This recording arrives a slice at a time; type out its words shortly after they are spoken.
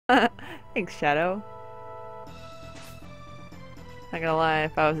Thanks, Shadow. Not gonna lie,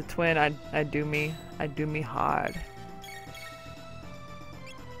 if I was a twin, I'd do me hard.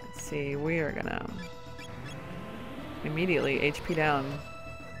 Let's see, we are gonna immediately HP down.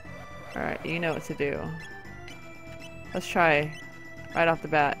 Alright, you know what to do. Let's try right off the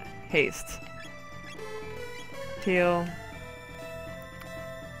bat. Haste. Heal.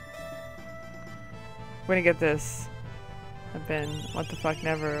 We're gonna get this. I've been, what the fuck,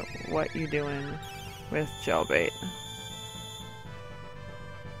 never, what you doing with jailbait.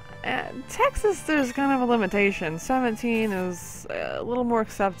 Texas, there's kind of a limitation. 17 is a little more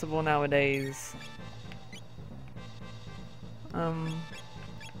acceptable nowadays.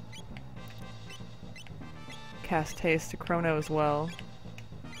 Cast Haste to Chrono as well.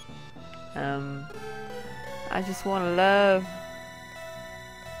 I just want to love.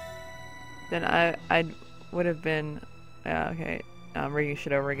 Then I would have been, okay, I'm reading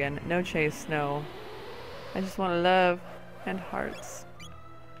shit over again. No chase, no. I just want to love and hearts.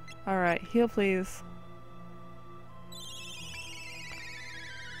 Alright, heal please.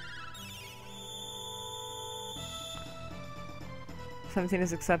 Uh, 17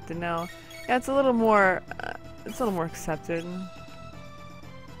 is accepted now. Yeah, it's a little more accepted.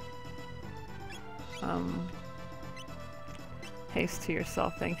 Haste to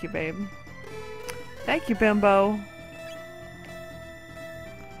yourself, thank you, babe. Thank you, bimbo.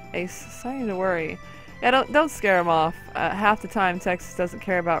 Ace, starting to worry. Yeah, don't scare him off. Half the time, Texas doesn't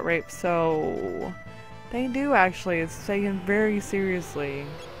care about rape, so they do actually. It's taken very seriously.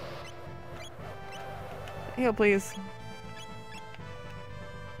 Heal, please.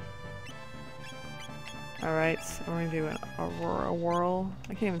 Alright, I'm gonna do an Aurora Whirl.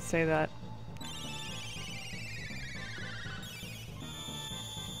 I can't even say that.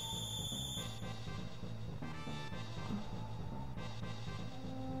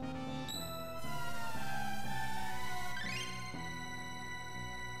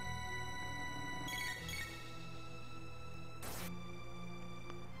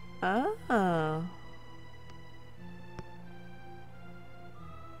 Oh.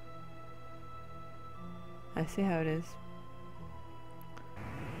 I see how it is.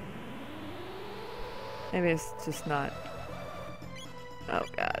 Maybe it's just not. Oh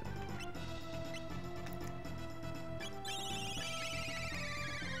god.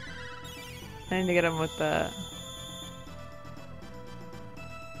 I need to get him with the...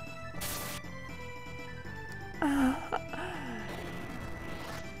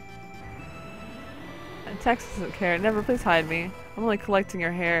 Texas doesn't care. Never, please hide me. I'm only collecting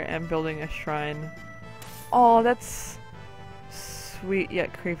your hair and building a shrine. Oh, that's sweet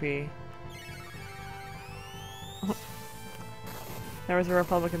yet creepy. There was a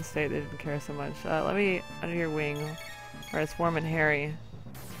Republican state that didn't care so much. Let me under your wing, where it's warm and hairy.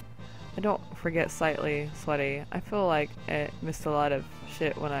 I don't forget slightly sweaty. I feel like I missed a lot of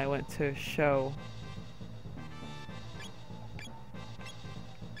shit when I went to show.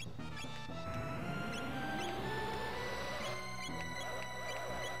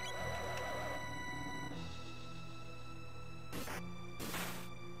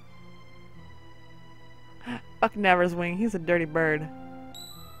 Fuck Never's wing, he's a dirty bird.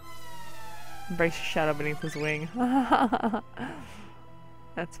 Embrace your shadow beneath his wing.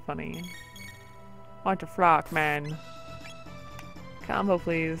 That's funny. Want to flock, man. Combo,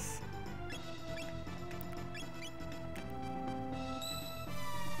 please.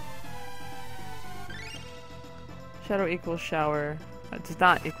 Shadow equals shower. It does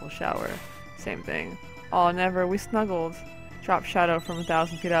not equal shower. Same thing. Oh, Never, we snuggled. Drop shadow from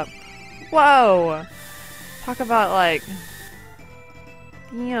 1,000 feet up. Whoa! Talk about like,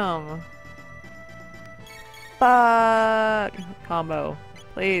 damn. Fuck. Combo,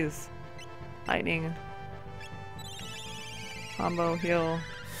 please. Lightning. Combo, heal.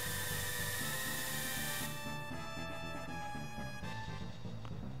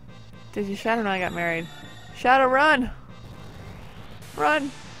 Did you Shadow know I got married? Shadow, run! Run!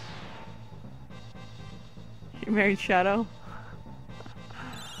 You married Shadow?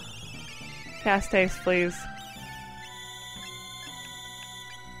 Cast Haste, please.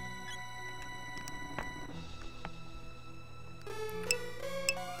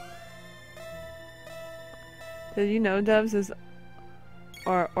 Did you know Dubs is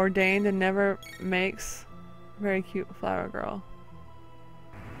ordained and never makes very cute flower girl?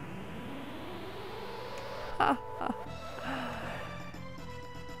 Ha ha.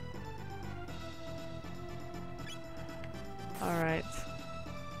 Alright.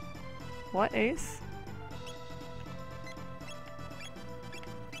 What, Ace?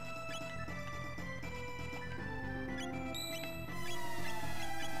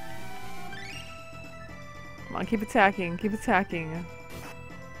 on, keep attacking, keep attacking.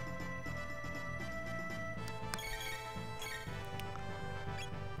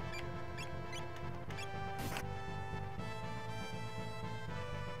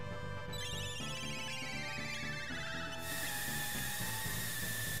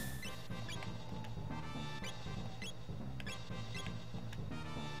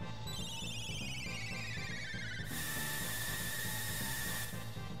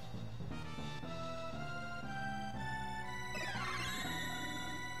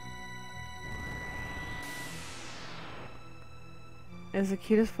 Is the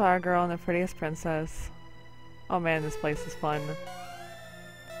cutest flower girl and the prettiest princess. Oh man, this place is fun.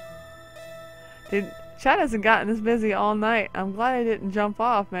 Dude, chat hasn't gotten this busy all night. I'm glad I didn't jump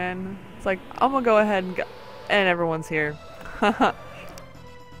off, man. It's like, I'm gonna go ahead and go, and everyone's here.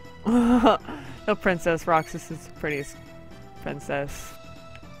 No, Princess Roxas is the prettiest princess.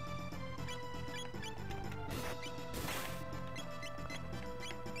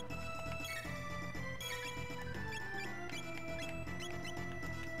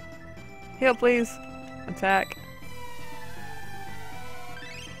 Heal, please. Attack.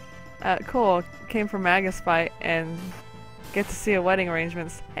 Cool. Came from Magus fight and get to see a wedding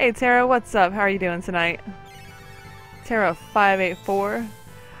arrangements. Hey Tara, what's up? How are you doing tonight? Tara584.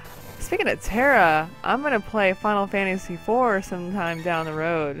 Speaking of Tara, I'm gonna play Final Fantasy IV sometime down the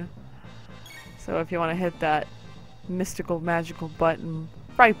road. So if you want to hit that mystical magical button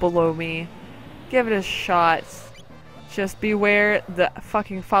right below me, give it a shot. Just beware, the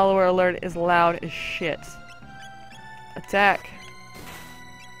fucking follower alert is loud as shit. Attack.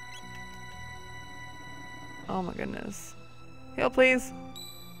 Oh my goodness. Heal, please.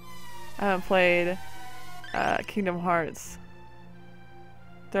 I haven't played Kingdom Hearts.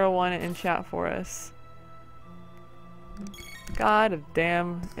 Throw one in chat for us. God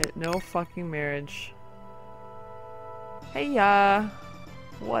damn it, no fucking marriage. Hey ya.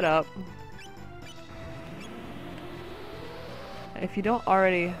 What up? If you don't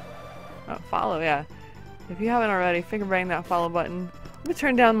already follow, yeah. If you haven't already, finger bang that follow button. Let me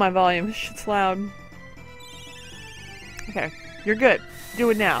turn down my volume. This shit's loud. Okay, you're good.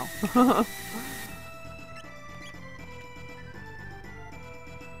 Do it now.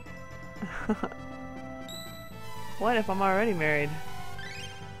 What if I'm already married?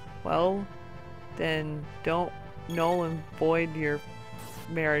 Well, then don't null and void your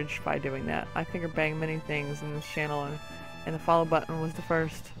marriage by doing that. I finger bang many things in this channel, and the follow button was the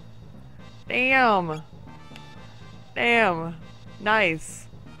first. Damn! Damn! Nice!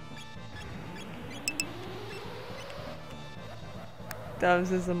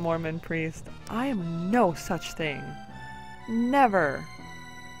 Dubs is a Mormon priest. I am no such thing. Never!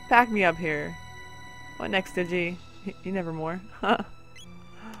 Back me up here. What next, Digi? You nevermore.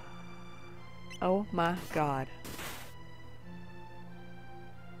 Oh my god.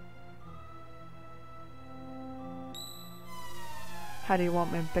 How do you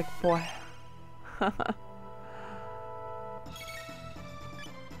want me, big boy? Can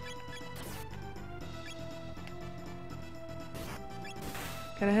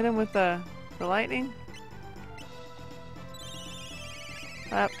I hit him with the lightning?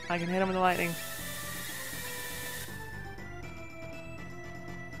 Yep, I can hit him with the lightning.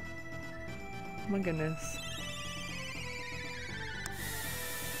 Oh my goodness.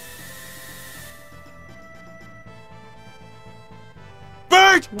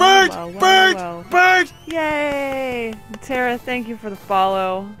 Bird! Bird! Yay! Tara, thank you for the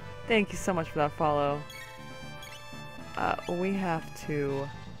follow. Thank you so much for that follow. We have to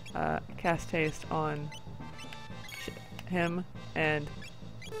cast haste on him and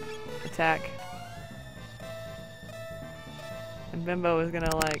attack. And Bimbo is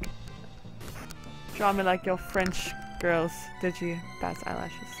gonna like draw me like your French girls. Did you? Bats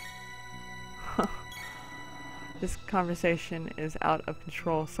eyelashes. This conversation is out of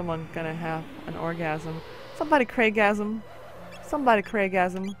control. Someone gonna have an orgasm. Somebody Craigasm. Somebody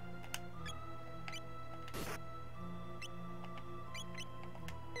Craigasm.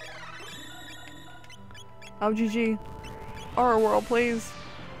 Oh, GG. Our world, please.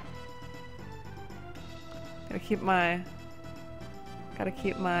 Gotta keep my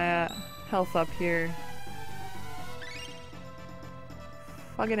health up here.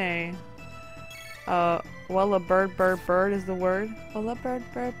 Fucking A. Well, a bird is the word. Well, a bird.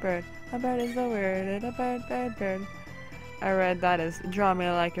 A bird is the word, and a bird. I read that as draw me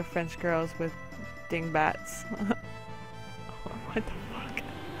like your French girls with dingbats. What the fuck?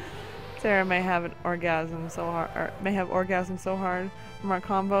 Sarah may have an orgasm so hard, or may have orgasm so hard from our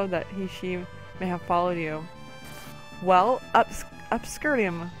combo that she may have followed you. Well, Upskirt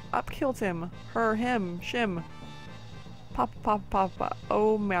him. Upkilt him. Her, him, shim. Pop, pop, pop, pop.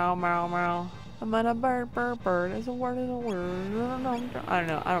 Oh, meow, meow, meow. I'm on a bird, bird, bird. Is a word, is a word. I don't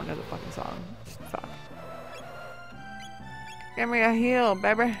know. I don't know the fucking song. Just fuck. Give me a heal,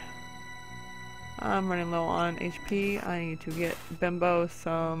 baby. I'm running low on HP. I need to get Bimbo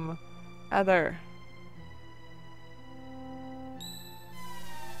some other.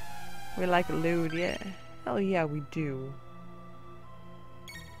 We like a lewd, yeah. Hell yeah, we do.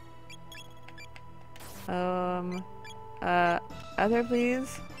 Other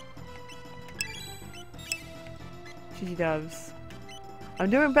please? GG Doves. I'm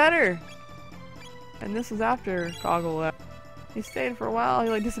doing better! And this was after Goggle left. He stayed for a while, he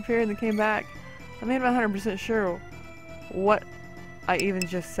like disappeared and then came back. I made 100% sure what I even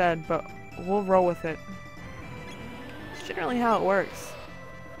just said, but we'll roll with it. It's generally how it works.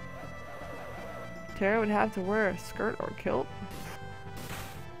 Tara would have to wear a skirt or kilt.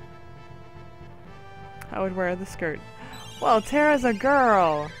 I would wear the skirt. Well, Tara's a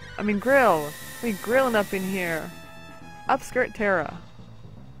girl. I mean grill. We grilling up in here. Upskirt Tara.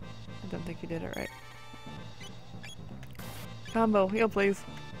 I don't think you did it right. Combo, heal please.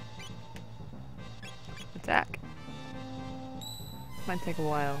 Attack. Might take a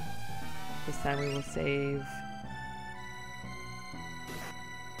while. This time we will save.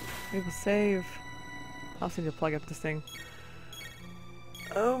 We will save. I also need to plug up this thing.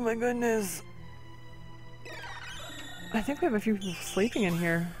 Oh my goodness. I think we have a few people sleeping in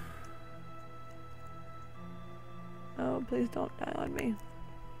here. Oh, please don't die on me.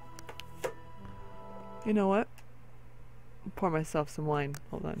 You know what? I'll pour myself some wine.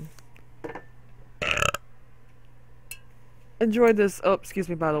 Hold on. Enjoyed this. Oh, excuse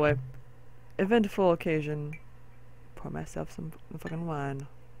me, by the way. Eventful occasion. Pour myself some fucking wine.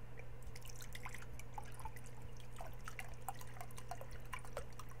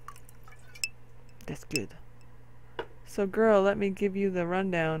 That's good. So girl, let me give you the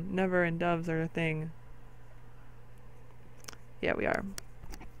rundown. Never and doves are a thing. Yeah, we are.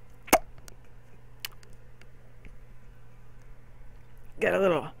 Get a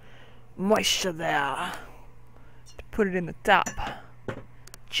little moisture there. To put it in the top.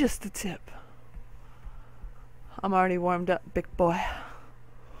 Just the tip. I'm already warmed up, big boy.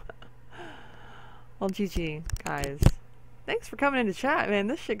 Well, GG, guys. Thanks for coming into chat, man.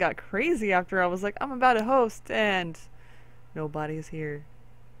 This shit got crazy after I was like, I'm about to host, and nobody is here.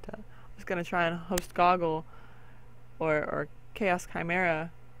 I was gonna try and host Goggle or Chaos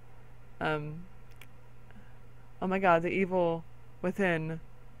Chimera. Oh my god, the evil within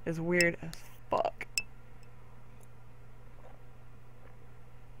is weird as fuck.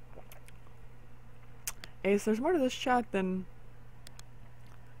 Ace, there's more to this chat than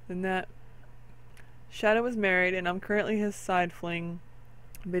that. Shadow is married and I'm currently his side fling,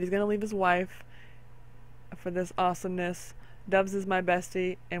 but he's gonna leave his wife for this awesomeness. Dubs is my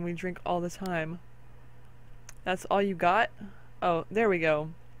bestie and we drink all the time. That's all you got? Oh, there we go.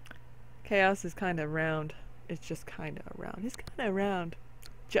 Chaos is kinda around. It's just kinda around. He's kinda around.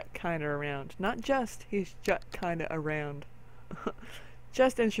 Just kinda around. Not just, he's just kinda around.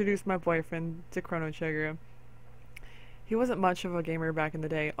 Just introduced my boyfriend to Chrono Trigger. He wasn't much of a gamer back in the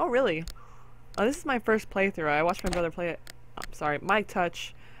day. Oh really? Oh, this is my first playthrough. I watched my brother play it. I'm sorry, my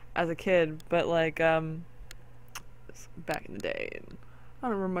touch as a kid, but like back in the day, and I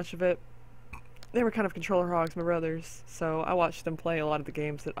don't remember much of it. They were kind of controller hogs, my brothers, so I watched them play a lot of the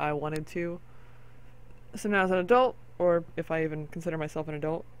games that I wanted to. So now as an adult, or if I even consider myself an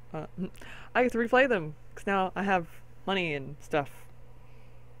adult, I get to replay them because now I have money and stuff.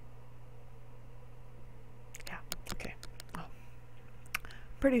 Yeah. Okay.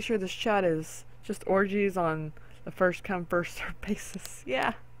 Pretty sure this chat is just orgies on the first come first serve basis.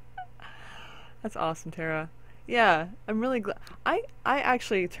 Yeah. That's awesome, Tara. Yeah, I'm really glad. I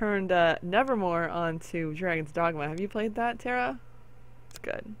actually turned Nevermore onto Dragon's Dogma. Have you played that, Tara? It's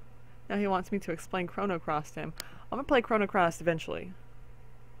good. Now he wants me to explain Chrono Cross to him. I'm gonna play Chrono Cross eventually.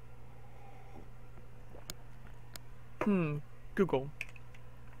 Google.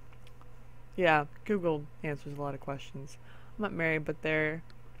 Yeah, Google answers a lot of questions. I'm not married, but there's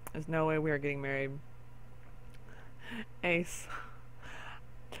no way we are getting married. Ace.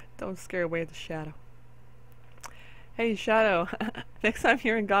 Don't scare away the shadow. Hey, Shadow. Next time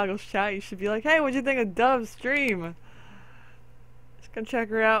you're in Goggle's chat, you should be like, hey, what'd you think of Dove's stream? Just gonna check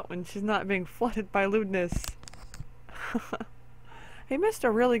her out when she's not being flooded by lewdness. He missed a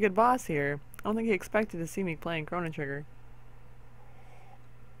really good boss here. I don't think he expected to see me playing Chrono Trigger.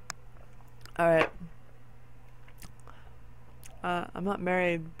 Alright. I'm not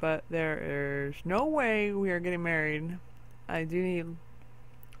married, but there's no way we are getting married. I do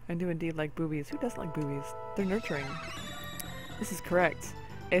indeed like boobies. Who doesn't like boobies? They're nurturing. This is correct.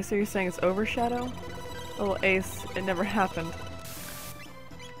 Ace, are you saying it's over, Shadow? Oh, Ace, it never happened.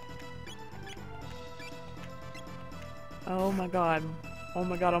 Oh my god. Oh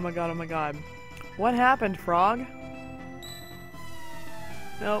my god, oh my god, oh my god. What happened, Frog?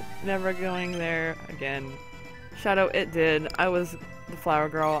 Nope, never going there again. Shadow, it did. I was the flower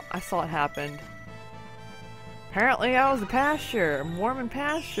girl. I saw it happen. Apparently I was the pasture. Mormon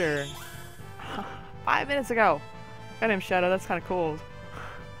pasture. 5 minutes ago. Got him, Shadow. That's kind of cool.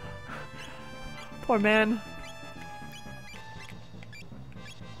 Poor man.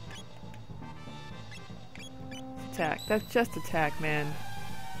 Attack. That's just attack, man.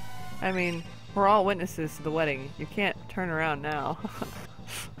 I mean, we're all witnesses to the wedding. You can't turn around now.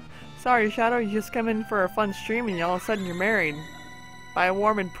 Sorry, Shadow. You just come in for a fun stream and all of a sudden you're married. By a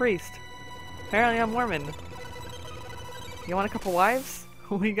Mormon priest. Apparently I'm Mormon. You want a couple wives?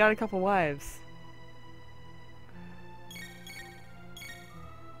 We got a couple wives.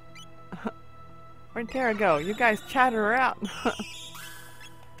 Where'd Tara go? You guys chatter her out.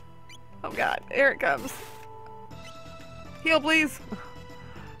 Oh god, here it comes. Heal, please!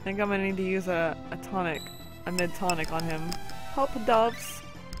 I think I'm gonna need to use a tonic. A mid-tonic on him. Help, doves!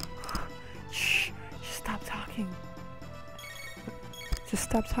 Shh! Just stop talking. Just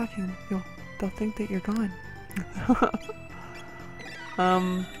stop talking. They'll think that you're gone.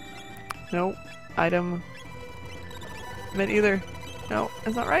 Nope. Item. Mid either. No,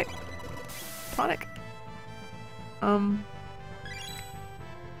 that's not right. Tonic.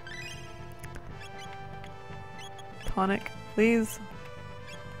 Tonic, please.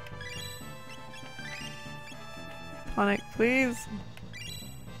 Tonic, please.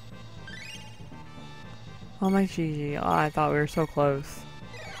 Oh my GG. Oh, I thought we were so close.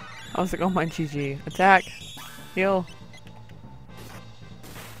 I was like, oh my GG. Attack. Heal.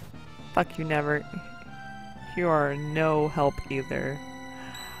 Fuck you, never. You are no help either.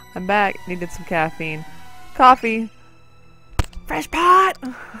 I'm back. Needed some caffeine. Coffee. Fresh pot!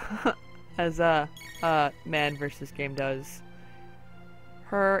 As man versus game does.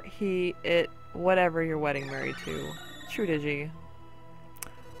 Her, he, it, whatever you're wedding married to. True Digi.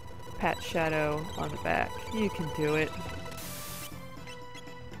 Pat Shadow on the back. You can do it.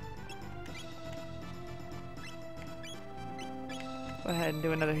 Go ahead and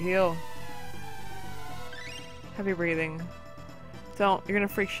do another heal. Heavy breathing. Don't. You're gonna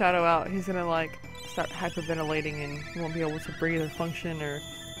freak Shadow out. He's gonna like start hyperventilating and he won't be able to breathe or function or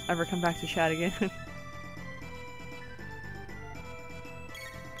ever come back to chat again.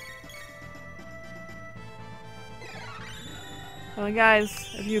 Well guys,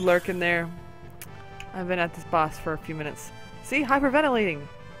 if you lurk in there, I've been at this boss for a few minutes. See? Hyperventilating!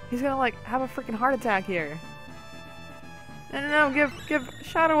 He's gonna like have a freaking heart attack here. No, give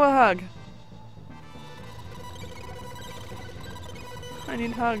Shadow a hug. I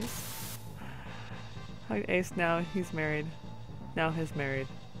need hugs. Hug Ace now, he's married. Now he's married.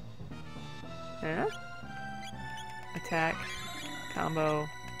 Eh? Attack. Combo.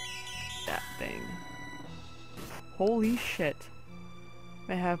 That thing. Holy shit.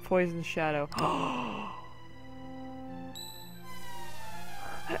 May have poison Shadow.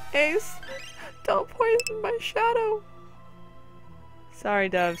 Ace! Don't poison my Shadow! Sorry,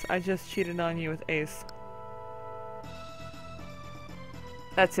 Doves. I just cheated on you with Ace.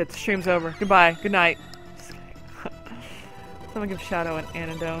 That's it. The stream's over. Goodbye. Good night. Just kidding. Someone give Shadow an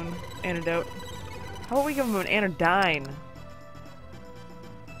antidote. How about we give him an anodyne?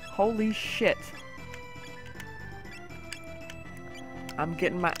 Holy shit. I'm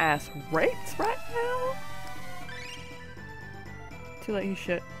getting my ass raped right now. Too late, he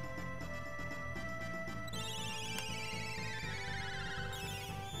shit.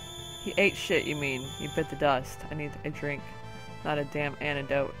 He ate shit, you mean. He bit the dust. I need a drink. Not a damn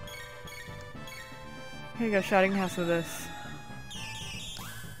antidote. Here you go, Shouting House with this.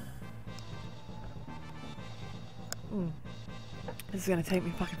 This is gonna take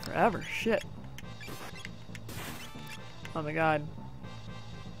me fucking forever. Shit. Oh my god.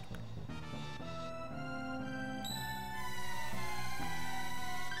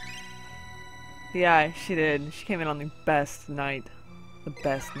 Yeah, she did. She came in on the best night. The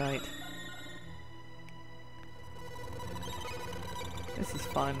best night. This is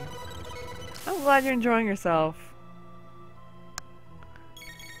fun. I'm glad you're enjoying yourself.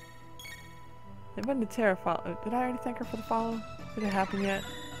 When did Tara follow? Did I already thank her for the follow? Did it happen yet?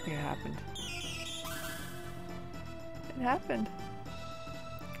 I think it happened. It happened.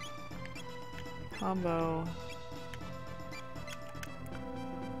 Combo.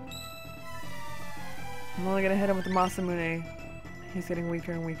 I'm only gonna hit him with the Masamune. He's getting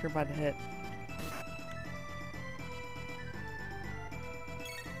weaker and weaker by the hit.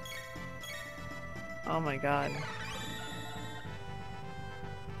 Oh my god.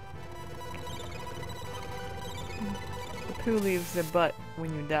 The poo leaves the butt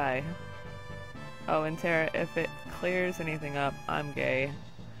when you die. Oh, and Tara, if it clears anything up, I'm gay.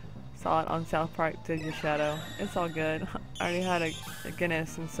 Saw it on South Park, did your shadow. It's all good. I already had a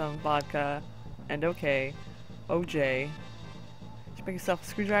Guinness and some vodka. And okay. OJ. Did you make yourself a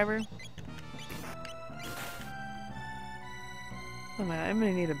screwdriver? Oh man, I'm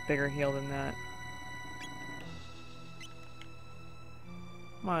gonna need a bigger heal than that.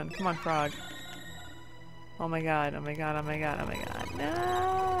 Come on, frog. Oh my god, oh my god, oh my god, oh my god.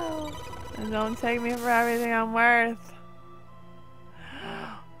 No! Don't take me for everything I'm worth.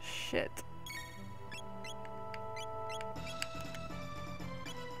 Shit.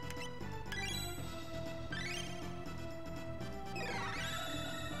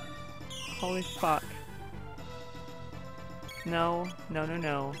 Holy fuck. No, no, no,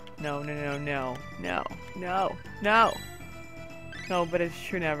 no. No, no, no, no. No, no, no! No, but it's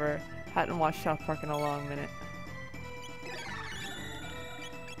true never. Hadn't watched South Park in a long minute.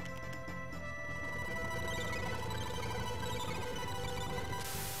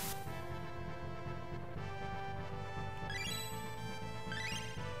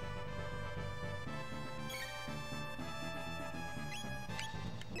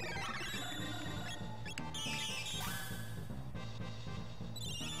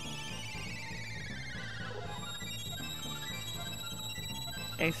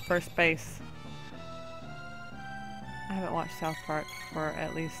 Ace first base. I haven't watched South Park for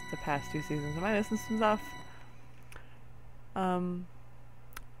at least the past 2 seasons. Am I missing some stuff?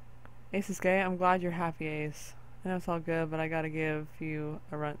 Ace is gay. I'm glad you're happy, Ace. I know it's all good, but I gotta give you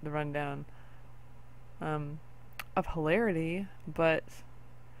the rundown of hilarity. But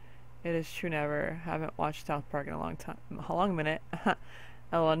it is true never. Haven't watched South Park in a long minute.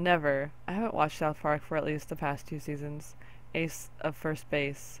 LOL, never. I haven't watched South Park for at least the past 2 seasons. Ace of first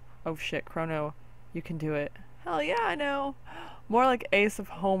base. Oh shit, Chrono, you can do it. Hell yeah, I know. More like ace of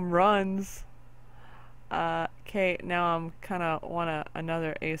home runs. Okay, now I'm kinda want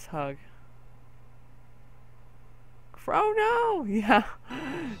another ace hug. Chrono! Yeah.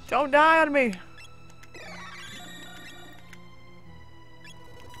 Don't die on me!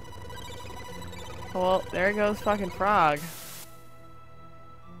 Well, there goes fucking Frog.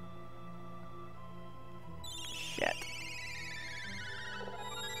 Shit.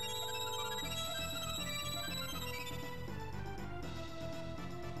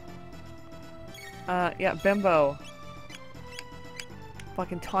 Yeah, Bimbo.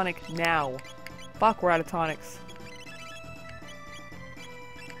 Fucking tonic now. Fuck, we're out of tonics.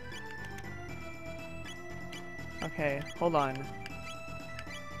 Okay, hold on.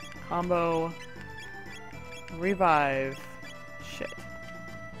 Combo. Revive. Shit. How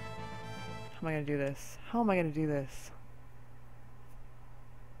am I gonna do this? How am I gonna do this?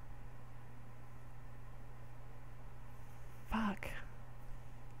 Fuck.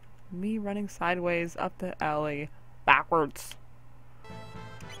 Me running sideways up the alley. Backwards.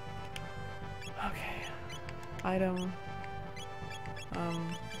 Okay. Item.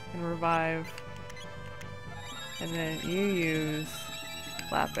 And revive. And then you use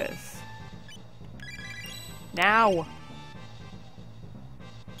Lapis. Now!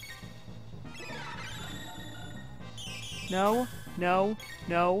 No, no,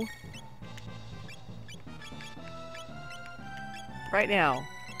 no. Right now.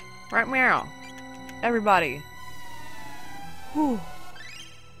 Right now. Everybody. Whew.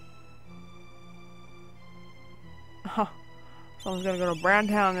 Huh. Someone's gonna go to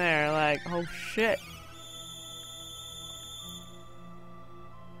Browntown there, like, oh shit.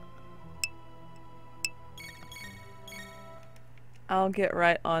 I'll get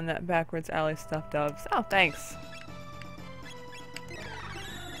right on that backwards alley stuff, Dubs. Oh, thanks.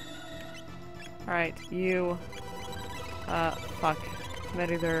 Alright, you... fuck. Met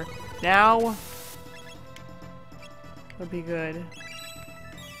either now... would be good.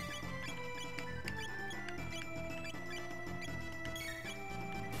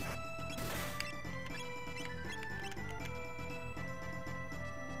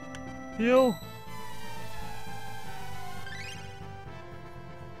 You!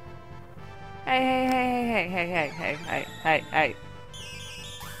 Hey. I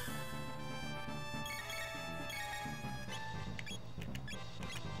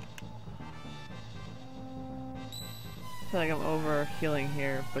feel like I'm over healing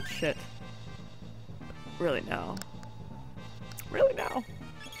here, but shit. Really now. Really now.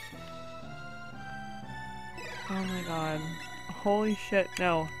 Oh my god. Holy shit,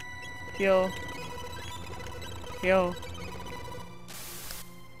 no. Heal. Heal.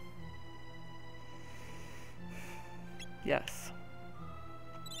 Yes.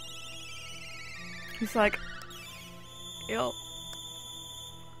 He's like, heal.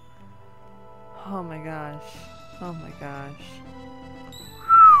 Oh my gosh. Oh my gosh.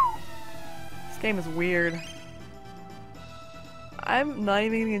 This game is weird. I'm not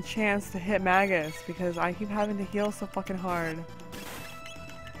even getting a chance to hit Magus because I keep having to heal so fucking hard.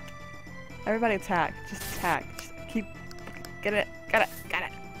 Everybody attack. Just attack. Just keep... Get it. Get it. Get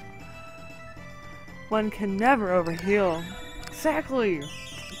it. One can never overheal. Exactly.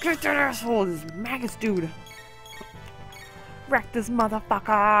 Get that asshole. This Magus dude. Wreck this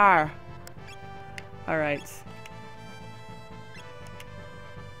motherfucker. Alright.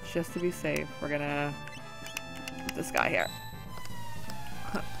 Just to be safe, we're gonna put this guy here.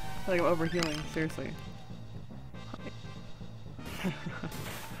 I feel like I'm overhealing, seriously.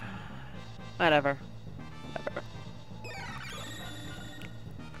 Whatever. Whatever.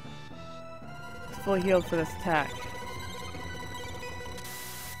 It's fully healed for this attack.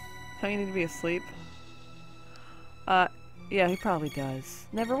 Don't you need to be asleep? Yeah, he probably does.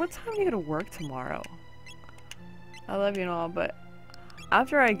 Never, what time do you go to work tomorrow? I love you and all, but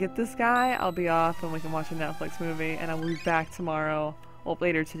after I get this guy, I'll be off and we can watch a Netflix movie, and I'll be back tomorrow, well,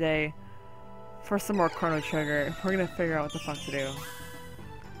 later today, for some more Chrono Trigger. We're gonna figure out what the fuck to do.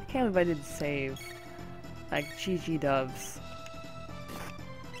 I can't believe I didn't save. Like, GG dubs.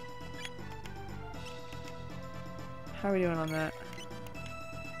 How are we doing on that?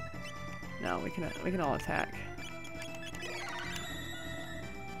 No, we can all attack.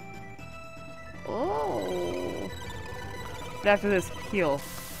 Oh! But after this, heal.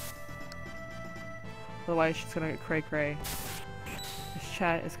 Otherwise, she's gonna get cray-cray. This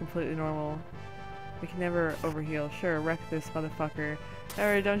chat is completely normal. We can never overheal. Sure, wreck this motherfucker.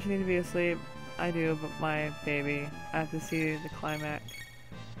 Alright, don't you need to be asleep? I do, but my baby. I have to see the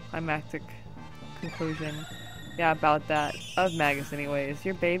climactic conclusion. Yeah, about that. Of Magus anyways.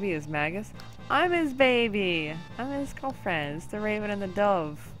 Your baby is Magus? I'm his baby! I'm his girlfriend. It's the raven and the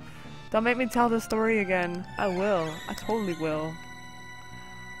dove. Don't make me tell the story again. I will. I totally will.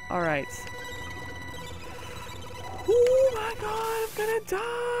 Alright. Oh my god, I'm gonna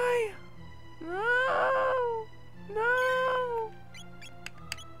die! No! No!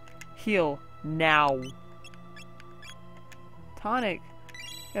 Heal. Now. Tonic.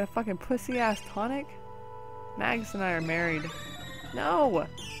 You got a fucking pussy-ass tonic? Magus and I are married. No!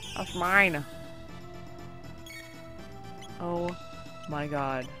 That's mine. Oh my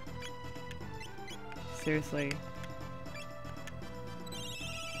god. Seriously.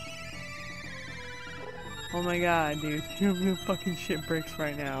 Oh my god, dude. You're no fucking shit bricks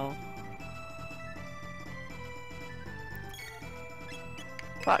right now.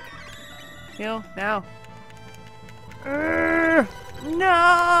 Fuck. Heal, now.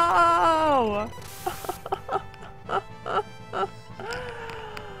 No!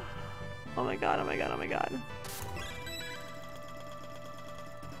 Oh my god, oh my god, oh my god.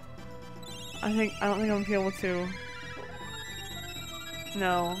 I don't think I'm gonna be able to.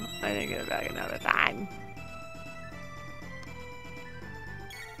 No, I didn't get it back another time.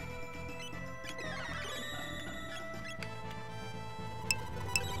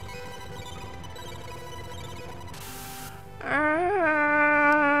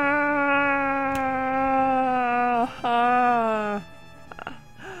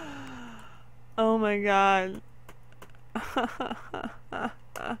 Oh my god.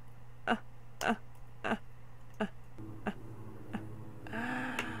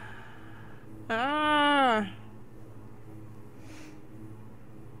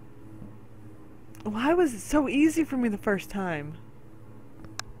 Why was it so easy for me the first time?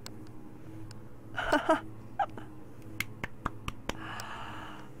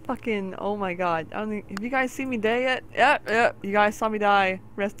 Fucking, oh my god. I don't think, have you guys seen me die yet? Yep, you guys saw me die.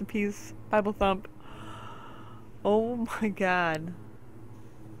 Rest in peace, Bible thump. Oh my god.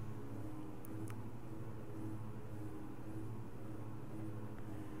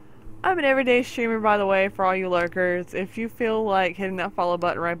 I'm an everyday streamer, by the way, for all you lurkers. If you feel like hitting that follow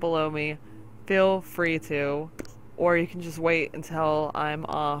button right below me, feel free to. Or you can just wait until I'm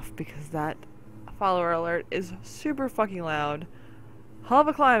off, because that follower alert is super fucking loud. Hell of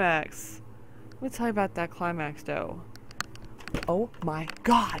a climax. Let me tell you about that climax, though. Oh my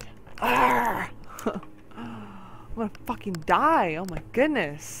god. I'm gonna fucking die. Oh my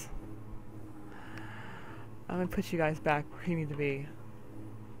goodness. I'm gonna put you guys back where you need to be.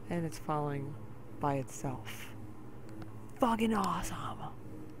 And it's falling by itself. Fucking awesome.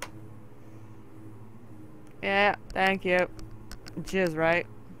 Yeah, thank you. Jizz, right?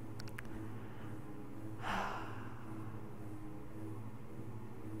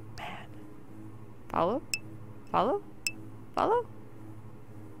 Man. Follow? Follow? Follow?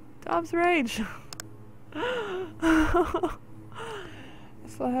 Dobbs Rage. I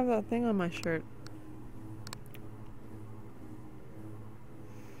still have that thing on my shirt.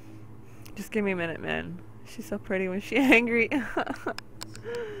 Just give me a minute, man. She's so pretty when she's angry.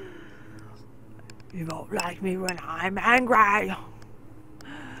 You won't like me when I'm angry.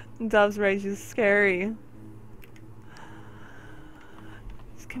 Dobbs Rage is scary.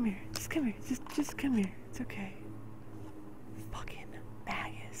 Just come here. Just come here. Just come here. It's okay. Fucking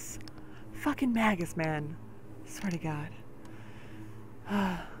Magus. Fucking Magus, man. Swear to God.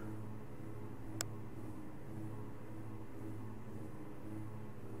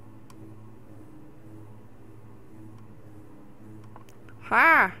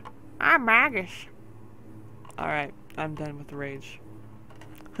 Hi, I'm Magus. Alright, I'm done with the rage.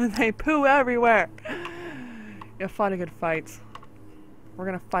 They poo everywhere. You fought a good fight. We're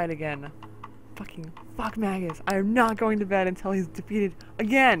gonna fight again. Fucking fuck Magus. I am not going to bed until he's defeated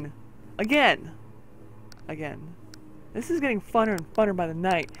again. Again. Again. This is getting funner and funner by the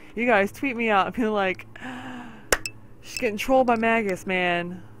night. You guys tweet me out and be like, she's getting trolled by Magus,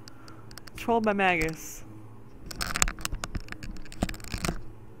 man. Trolled by Magus.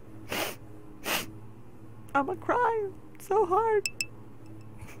 I'm gonna cry so hard.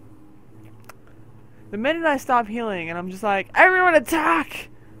 The minute I stop healing and I'm just like, everyone attack!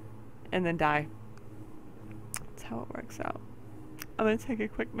 And then die. That's how it works out. I'm gonna take a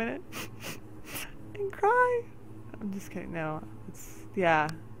quick minute and cry. I'm just kidding. No, it's, yeah.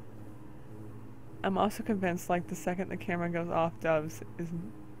 I'm also convinced, like, the second the camera goes off, Doves is,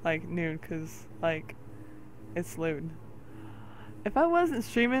 like, nude, because, like, it's lewd. If I wasn't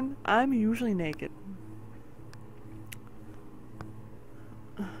streaming, I'm usually naked.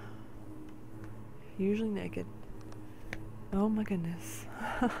 Usually naked. Oh my goodness.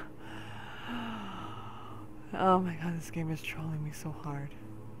 Oh my god, this game is trolling me so hard.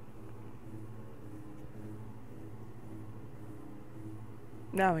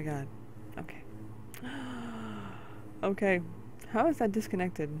 Oh my god. Okay. Okay. How is that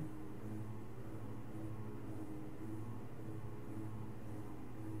disconnected?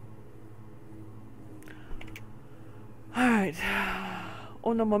 Alright.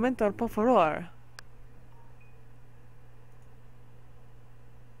 Un momento, por favor.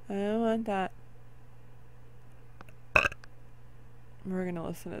 I don't want that. We're gonna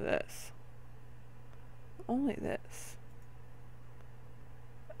listen to this. Only this.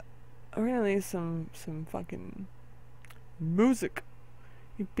 We're gonna need some fucking music.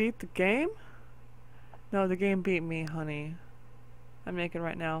 You beat the game? No, the game beat me, honey. I'm naked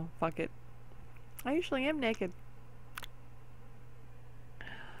right now. Fuck it. I usually am naked.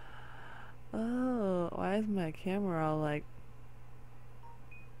 Oh, why is my camera all like...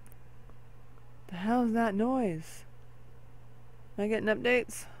 The hell is that noise? Am I getting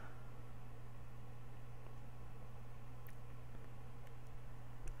updates?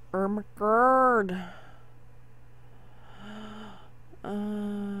 Oh my god.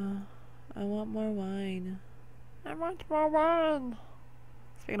 I want more wine. I want more wine.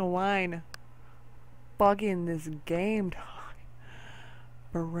 Speaking of wine, bugging this game, dog.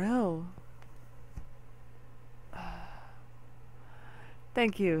 Burrell.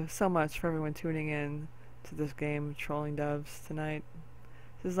 Thank you so much for everyone tuning in to this game, Trolling Doves, tonight.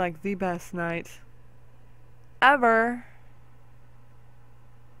 This is like the best night ever.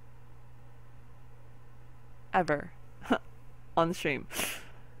 Ever. On the stream.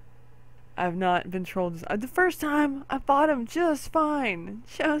 I've not been trolled. The first time, I fought him just fine.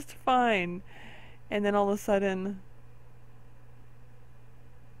 Just fine. And then all of a sudden,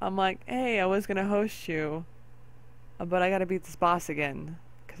 I'm like, hey, I was gonna host you, but I gotta beat this boss again,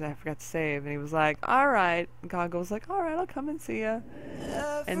 because I forgot to save. And he was like, alright. Goggles was like, alright, I'll come and see ya.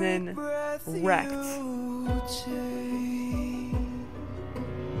 And then, wrecked.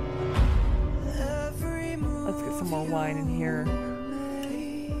 Let's get some more wine in here.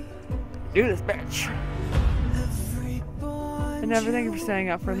 Do this, bitch. And never thank you for staying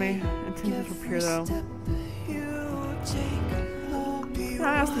up for me. Intentions were pure, though.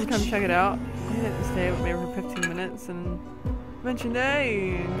 I asked him to come check it out. He didn't stay with me for 15 minutes and mentioned,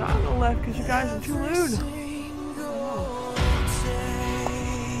 hey, Goggle left because you guys are too lewd.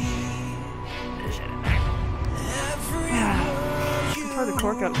 Yeah. I tore the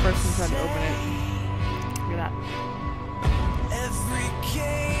cork out first and tried to open it. Look at that.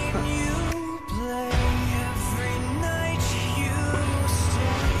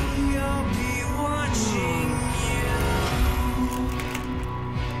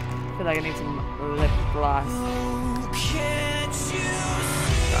 feel like I need some lip gloss.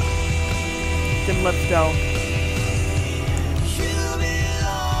 Dim lips though.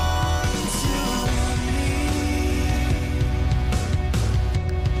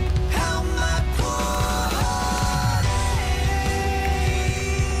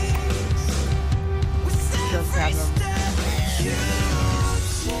 Just have them.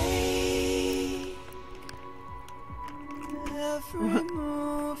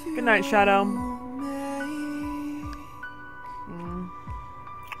 Good night, Shadow.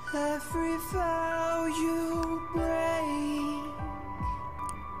 Every vow you break,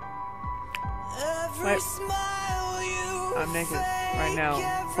 every smile you I'm naked right now.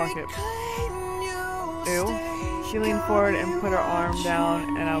 Fuck it. Ew. Ew. She leaned forward and put her arm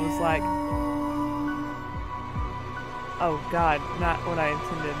down, and I was like, oh god, not what I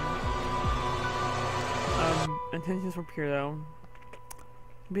intended. Intentions were pure though.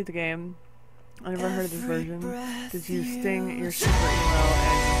 Beat the game. I never heard this version. Did you sting your super emo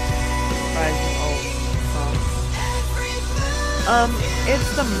and rising old song? It's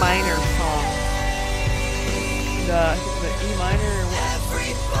the minor song. The E minor or what?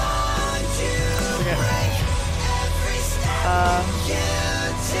 Forget.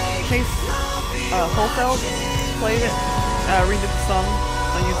 Chase Holfeld played it. Redid the song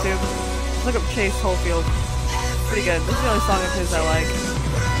on YouTube. Just look up Chase Holfield. Pretty good. This is the only song of his I like.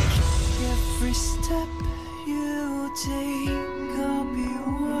 Every step you take, I'll be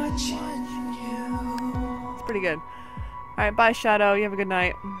watching you. It's pretty good. Alright, bye Shadow. You have a good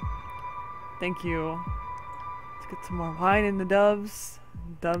night. Thank you. Let's get some more wine in the doves.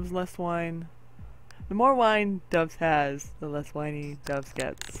 Doves less wine. The more wine Doves has, the less whiny Doves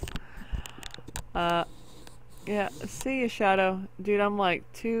gets. Yeah, see you Shadow. Dude, I'm like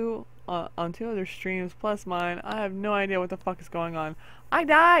on 2 other streams plus mine. I have no idea what the fuck is going on. I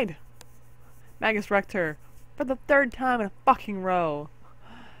died! Magus wrecked her for the 3rd time in a fucking row.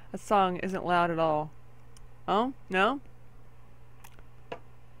 That song isn't loud at all. Oh? No?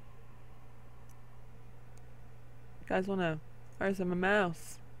 You guys wanna... Where's my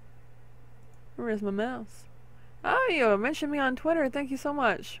mouse? Where's my mouse? Oh, you mentioned me on Twitter. Thank you so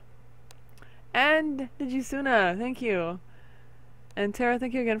much. And Dijisuna, thank you. And Tara,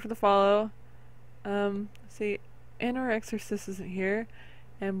 thank you again for the follow. See, Anna Exorcist isn't here,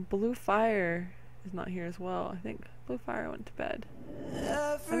 and Blue Fire is not here as well. I think Blue Fire went to bed.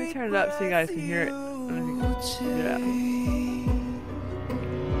 Let me turn it up so you guys can hear it. Yeah.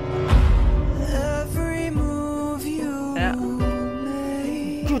 Yeah.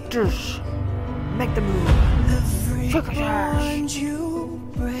 Get this. Make the move. Fuck You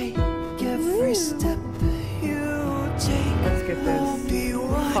break, every step you take. Let's get this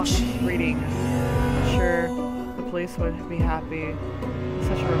fucking reading. I'm sure the police would be happy.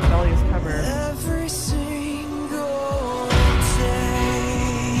 Such a rebellious cover. Every single day,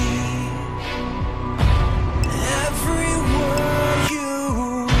 every word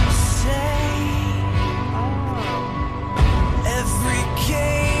you say, every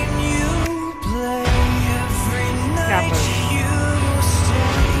game you play, every night you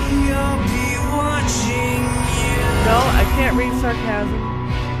stay, I'll be watching you. No, I can't read sarcasm.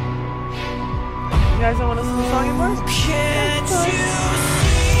 You guys don't want to listen to the song anymore? Can't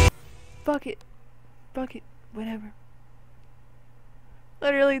you Fuck it. Fuck it. Whatever.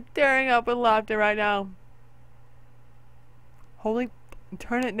 Literally tearing up with laughter right now. Holy...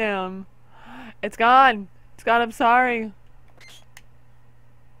 Turn it down. It's gone. It's gone. I'm sorry.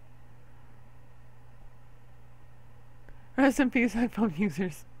 Rest in peace, iPhone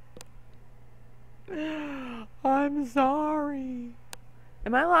users. I'm sorry.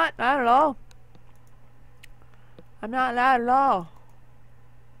 Am I loud? Not at all. I'm not loud at all.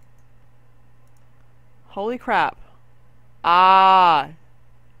 Holy crap.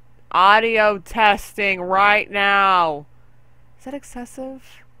 Audio testing right now. Is that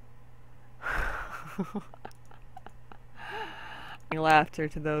excessive? Laughter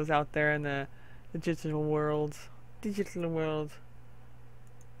to those out there in the digital world.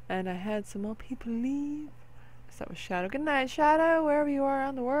 And I had some more people leave. So that was Shadow. Good night, Shadow, wherever you are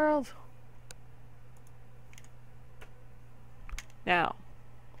around the world. Now,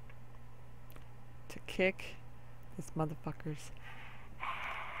 to kick this motherfucker's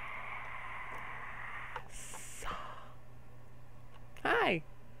ass. Hi,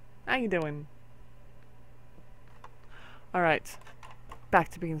 how you doing? Alright, back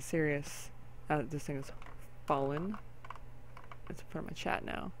to being serious. This thing is fallen. It's in front of my chat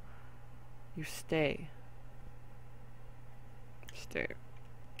now. You stay. Stay.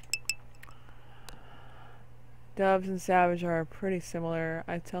 Dubs and Savage are pretty similar.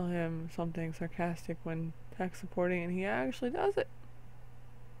 I tell him something sarcastic when tech supporting, and he actually does it.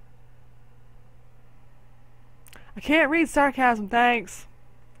 I can't read sarcasm, thanks.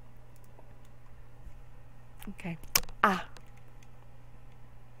 Okay.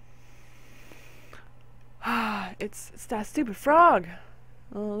 It's that stupid frog.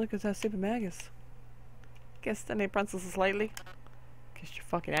 Oh, look, it's that stupid Magus. Kiss the princesses lately. Kiss your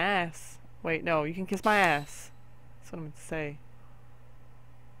fucking ass. Wait, no, you can kiss my ass. That's what I meant to say.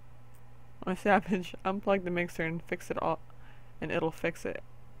 My Savage, unplug the mixer and fix it all, and it'll fix it.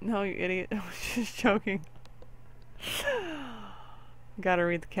 No, you idiot. I was just joking. Gotta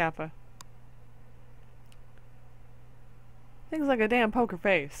read the kappa. Things like a damn poker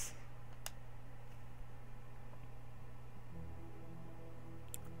face.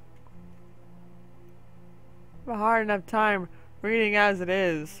 I have a hard enough time reading as it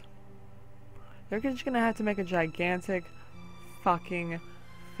is. They're just gonna have to make a gigantic fucking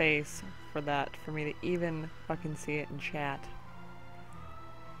face for that, for me to even fucking see it in chat.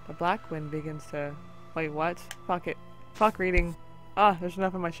 The black wind begins to... Wait, what? Fuck it. Fuck reading. There's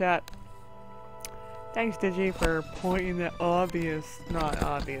enough in my chat. Thanks, Digi, for pointing the obvious, not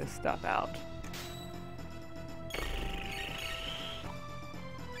obvious stuff out.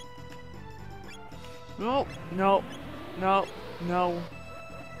 Nope, nope, nope, no.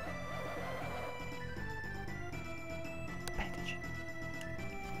 Pay attention.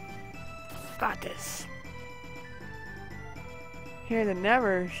 Got this. Here than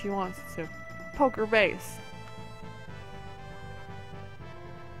never, she wants to poke her face.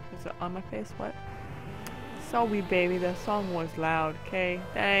 Is it on my face? What? Sorry, baby, the song was loud, okay?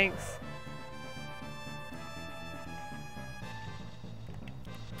 Thanks.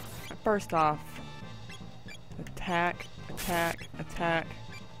 First off, attack, attack, attack.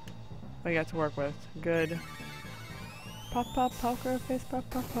 What you got to work with? Good. Pop, pop, poker face, pop,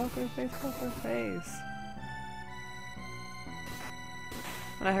 pop, poker face, poker face.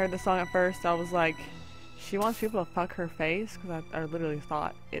 When I heard the song at first, I was like, she wants people to fuck her face? Because I literally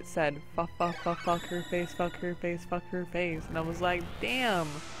thought it said, fuck, fuck, fuck, fuck her face, fuck her face, fuck her face. And I was like, damn.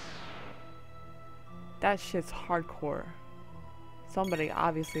 That shit's hardcore. Somebody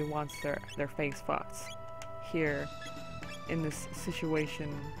obviously wants their face fucked here in this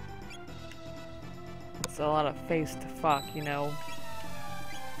situation. It's a lot of face to fuck, you know.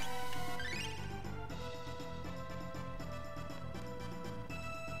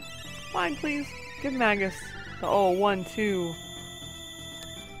 Fine, please. Give Magus the 1-2.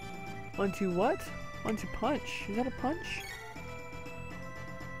 1-2 what? 1-2 punch. Is that a punch?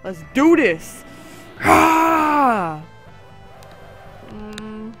 Let's do this! Ah!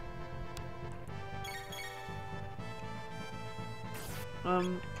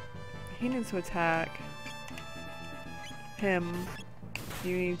 He needs to attack him.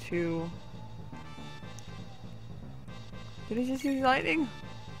 You need to... Did he just use lightning?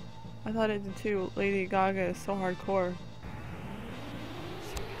 I thought it did too. Lady Gaga is so hardcore.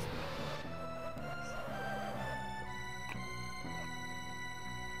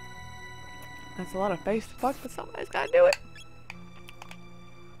 That's a lot of face to fuck, but somebody's gotta do it.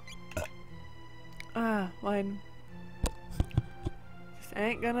 Mine. Just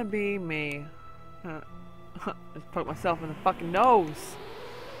ain't gonna be me. Just poke myself in the fucking nose.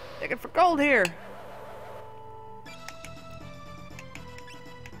 Digging for gold here.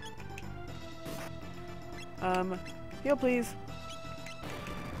 Heal please.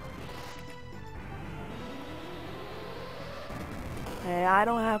 Hey, I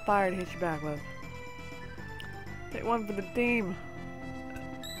don't have fire to hit you back with. Take one for the team.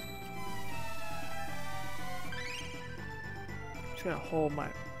 I'm just gonna hold my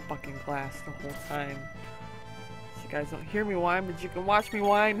fucking glass the whole time. So you guys don't hear me whine, but you can watch me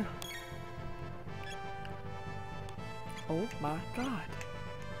whine. Oh my god.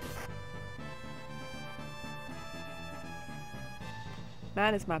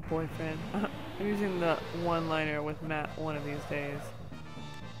 Matt is my boyfriend. I'm using the one-liner with Matt one of these days.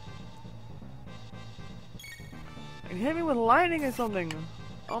 You hit me with lightning or something.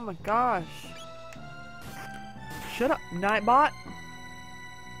 Oh my gosh. Shut up, Nightbot.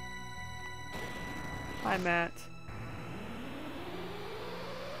 Hi, Matt.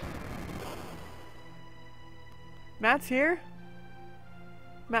 Matt's here?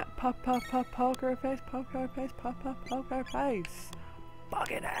 Matt, pop, pop, pop, poker face, poker face, pop, pop, poker face.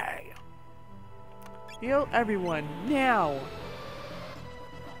 Fucking A. Heal everyone now.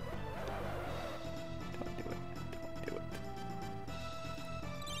 Don't do it. Don't do it.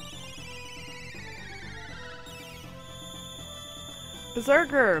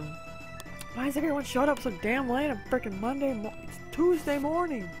 Berserker. Why is everyone showing up so damn late on frickin' Monday? It's Tuesday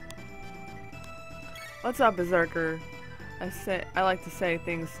morning. What's up, Berserker? I like to say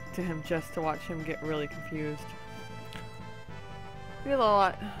things to him just to watch him get really confused. Feel a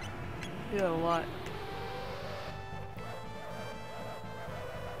lot. Feel a lot.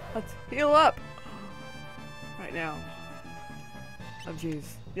 Let's heal up! Right now. Oh jeez.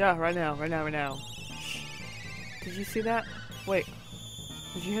 Yeah, right now, right now, right now. Shh. Did you see that? Wait.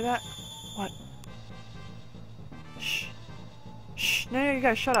 Did you hear that? What? Shh. Shh. No, you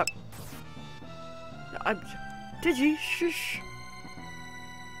guys shut up. No, did you? Shush.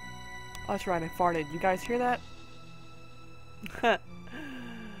 Oh, that's right, I farted. You guys hear that?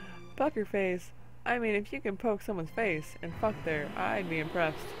 Fuck your face. I mean, if you can poke someone's face and fuck there, I'd be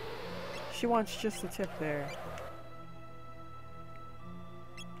impressed. She wants just a tip there.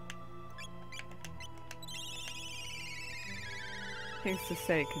 Things to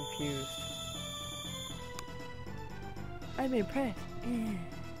say confused. I'm impressed.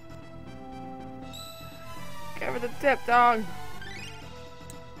 Give her the tip, dog!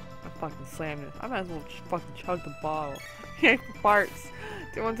 I fucking slammed it. I might as well just fucking chug the bottle. Yay for farts.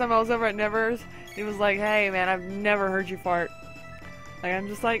 Dude, one time I was over at Nevers, he was like, hey man, I've never heard you fart. Like, I'm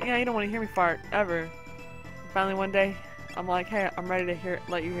just like, yeah, you don't want to hear me fart, ever. Finally one day, I'm like, hey, I'm ready to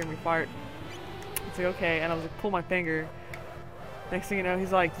let you hear me fart. It's like, okay, and I was like, pull my finger. Next thing you know,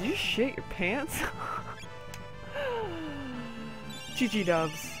 he's like, did you shit your pants? GG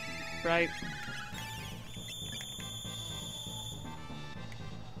dubs, right?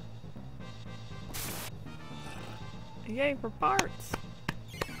 Yay for farts!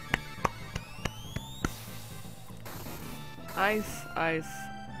 Ice, ice.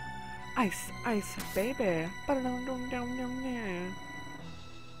 Ice, ice, baby.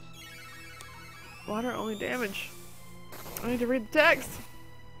 Water only damage. I need to read the text.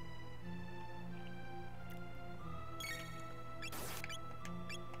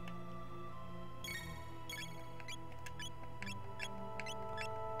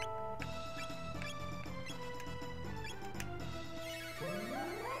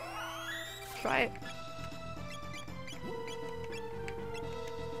 Try it.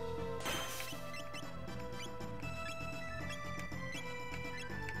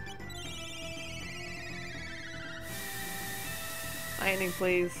 Lightning,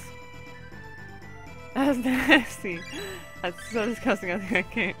 please. That's nasty. That's so disgusting. I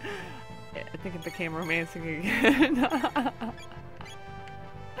think it became romantic again.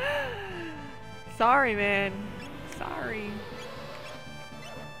 Sorry, man. Sorry.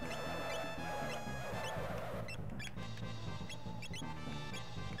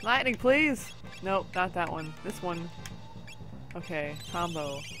 Lightning, please. Nope, not that one. This one. Okay,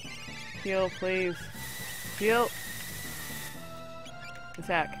 combo. Heal, please. Heal.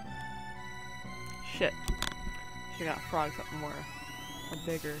 Attack. Shit. Should've got frogs up more. Or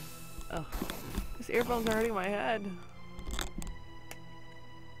bigger. Ugh. This earphone's are hurting my head.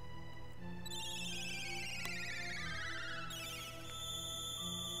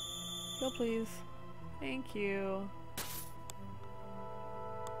 Heal, please. Thank you.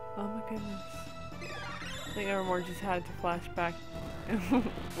 Oh my goodness. I think Evermore just had to flash back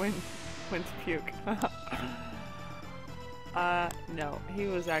when to puke. No, he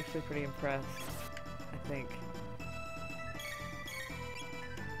was actually pretty impressed, I think.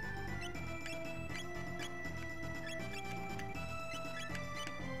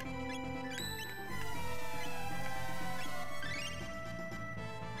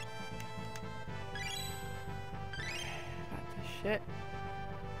 Got this shit.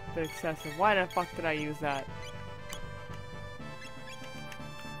 A bit excessive. Why the fuck did I use that?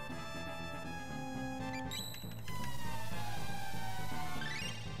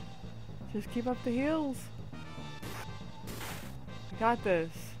 Just keep up the heels. I got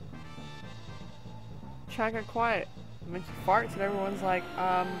this. Chat got quiet. I mentioned farts and everyone's like,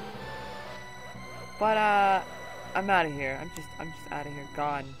 I'm out of here. I'm just out of here.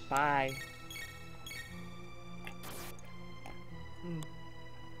 Gone. Bye.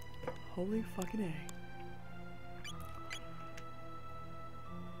 Holy fucking A.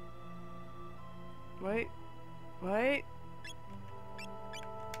 Wait. Wait.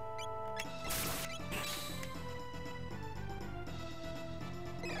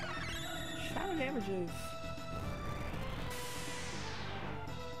 Shadow damages.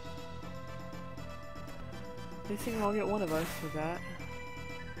 They think I'll get one of us with that.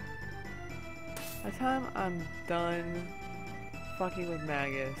 By the time I'm done fucking with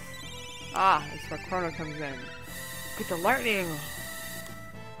Magus. Ah, that's where Chrono comes in. Get the lightning!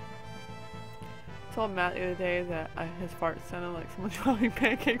 told Matt the other day that his fart sounded like someone dropping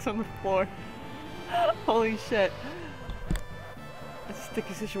pancakes on the floor. Holy shit. That's a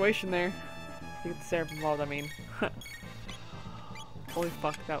sticky situation there. You get the syrup involved, I mean. Holy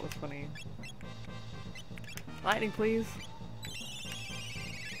fuck, that was funny. Lightning, please.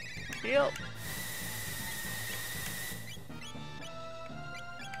 Heal.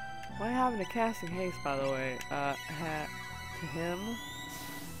 What happened to casting haste, by the way? To him?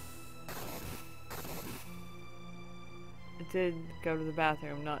 It did go to the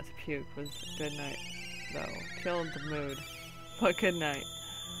bathroom, not to puke. Was good night, though. Killed the mood. But good night.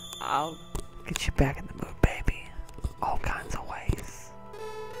 I'll get you back in the mood, baby. All kinds of ways.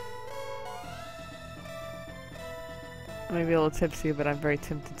 I may be a little tipsy, but I'm very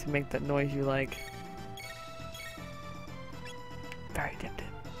tempted to make that noise you like. Very tempted.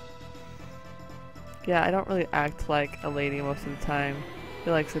 Yeah, I don't really act like a lady most of the time.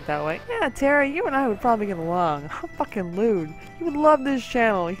 He likes it that way. Yeah, Tara, you and I would probably get along. I'm fucking lewd. You would love this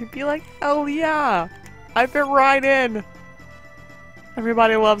channel. You'd be like, hell yeah! I fit right in!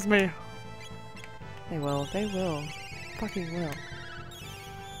 Everybody loves me. They will. They will. Fucking will.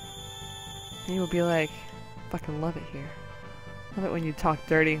 And you will be like, fucking love it here. Love it when you talk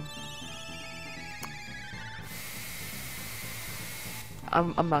dirty.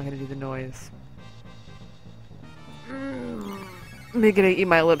 I'm not gonna do the noise. I'm gonna eat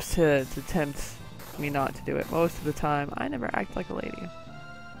my lips to tempt me not to do it. Most of the time, I never act like a lady.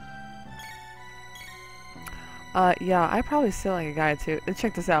 Yeah, I probably sit like a guy too. And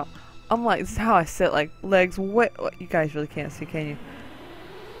check this out. I'm like, this is how I sit, like legs what you guys really can't see, can you?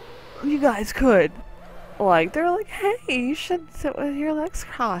 You guys could. Like, they're like, hey, you should sit with your legs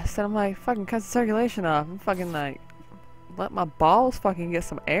crossed. And I'm like, fucking cut the circulation off. I'm fucking like, let my balls fucking get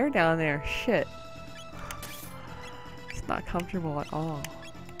some air down there. Shit. It's not comfortable at all.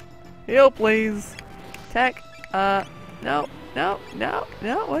 Heal, please. Tech. No.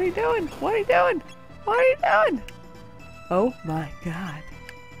 What are you doing? What are you doing? What are you doing? Oh my god.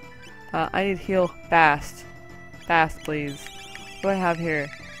 I need heal fast. Fast, please. What do I have here?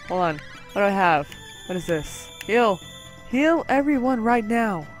 Hold on. What do I have? What is this? Heal! Heal everyone right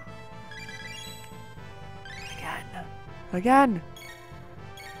now! Again!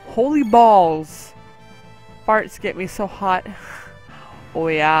 Holy balls! Farts get me so hot. Oh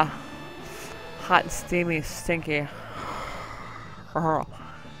yeah. Hot and steamy, stinky.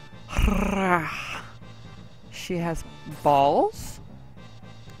 She has balls?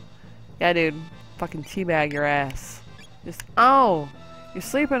 Yeah, dude. Fucking teabag your ass. Just, oh! You're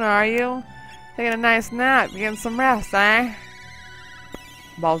sleeping, are you? Taking a nice nap, getting some rest, eh?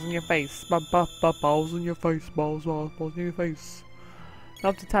 Balls in your face. Balls in your face. Balls in your face.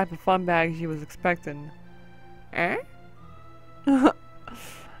 Not the type of fun bag she was expecting. Eh?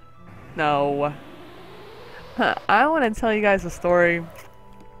 No. I want to tell you guys a story.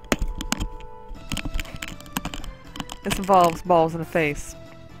 This involves balls in the face.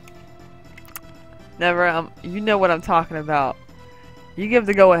 Never, you know what I'm talking about. You give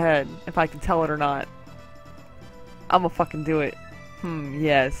the go-ahead, if I can tell it or not. I'ma fucking do it.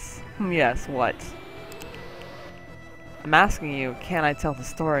 Yes. Yes, what? I'm asking you, can I tell the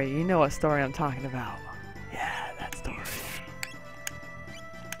story? You know what story I'm talking about. Yeah, that story.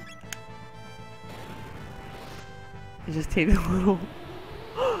 It just takes a little...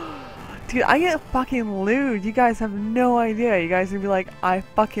 Dude, I get fucking lewd. You guys have no idea. You guys are gonna be like, I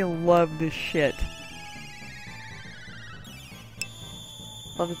fucking love this shit.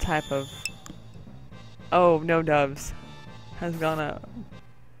 Love the type of... Oh, no doves. Has gone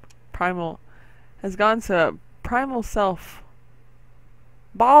to primal self.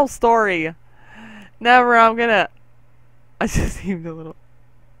 Ball story. Never, I'm gonna... I just seemed a little...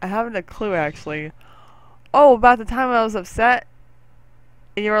 I haven't a clue, actually. Oh, about the time I was upset.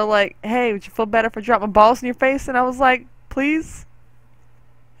 And you were like, hey, would you feel better if I dropped my balls in your face? And I was like, please?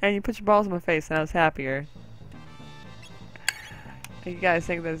 And you put your balls in my face and I was happier. You guys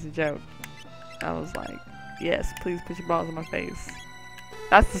think that's a joke. I was like, yes, please put your balls in my face.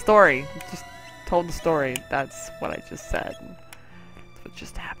 That's the story. Just told the story. That's what I just said. That's what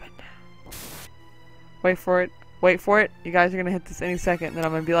just happened. Wait for it. Wait for it. You guys are gonna hit this any second, and then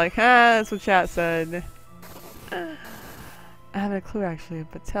I'm gonna be like, that's what chat said. I haven't a clue actually,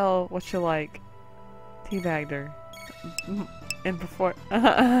 but tell what you like. Teabagged her. And before...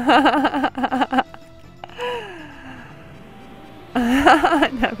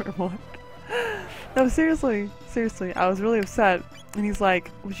 Never more. No, seriously, I was really upset. And he's like,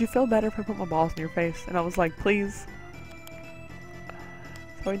 would you feel better if I put my balls in your face? And I was like, please.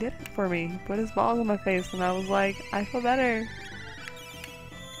 So he did it for me. He put his balls in my face and I was like, I feel better.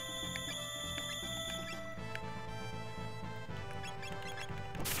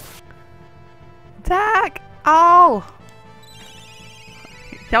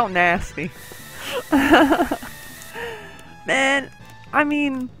 Y'all nasty. Man, I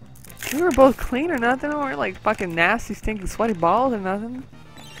mean, we were both clean or nothing. We weren't like fucking nasty, stinking, sweaty balls or nothing.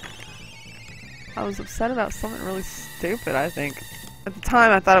 I was upset about something really stupid, I think. At the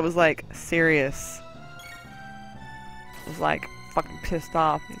time, I thought it was like serious. I was like fucking pissed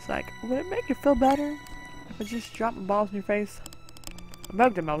off. He's like, would it make you feel better if I just dropped my balls in your face? I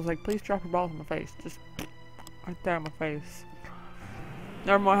begged him. I was like, please drop your balls in my face. Just right there in my face.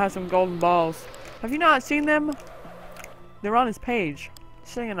 Nevermore has some golden balls. Have you not seen them? They're on his page.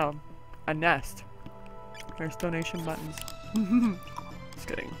 Sitting in a nest. There's donation buttons. Just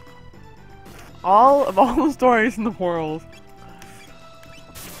kidding. All the stories in the world.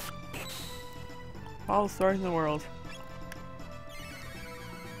 All the stories in the world.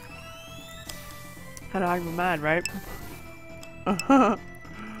 Kinda make me mad, right?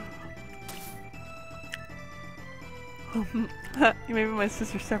 Maybe my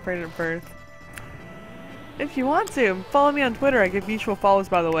sister separated at birth. If you want to, follow me on Twitter. I give mutual follows,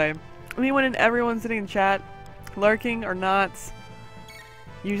 by the way. Anyone and everyone sitting in chat, lurking or not,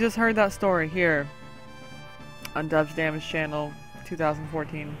 you just heard that story here on Dub's Damage channel,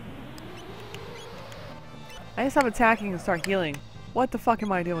 2014. I just stop attacking and start healing. What the fuck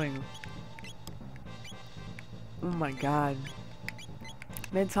am I doing? Oh my god.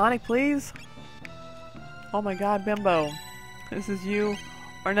 Mid-tonic, please? Oh my god, Bimbo. This is you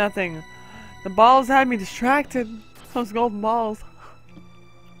or nothing. The balls had me distracted. Those golden balls.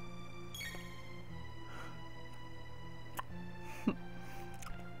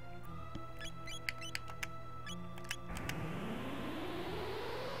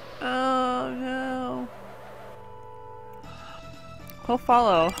 Oh no. He'll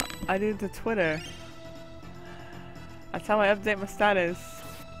follow. I do the Twitter. That's how I update my status.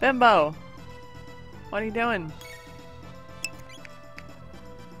 Bimbo! What are you doing?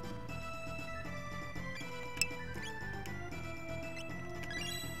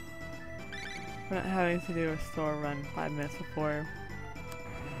 We're not having to do a store run 5 minutes before.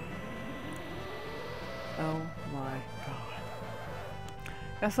 Oh my god.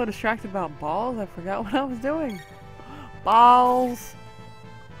 Got so distracted about balls, I forgot what I was doing. Balls!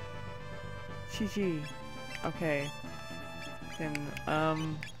 GG. Okay. Can,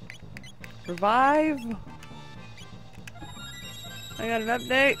 revive? I got an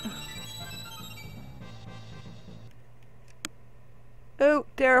update. Oh,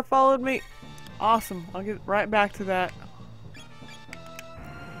 Dara followed me. Awesome. I'll get right back to that.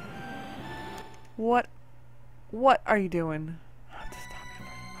 What are you doing?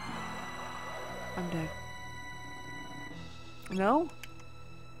 I'm dead. No?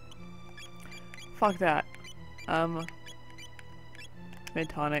 Fuck that.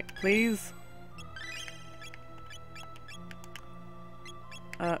 Mid-tonic, please.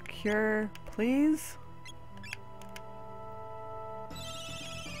 Cure, please.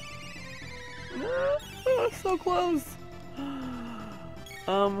 Oh, so close.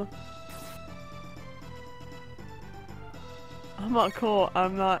 I'm not cool.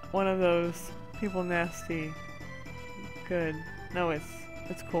 I'm not one of those people nasty. Good. No, it's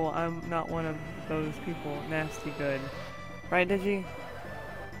cool. I'm not one of those people nasty good. Right, Digi?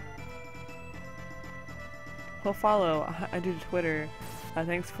 Well, follow. I do Twitter.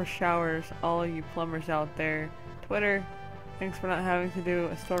 Thanks for showers, all you plumbers out there. Twitter. Thanks for not having to do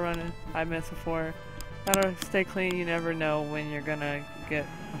a store run in 5 minutes before. Gotta stay clean. You never know when you're gonna get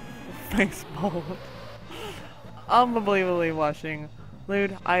face balled. Unbelievably watching.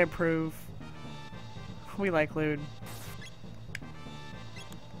 Lewd, I approve. We like lewd.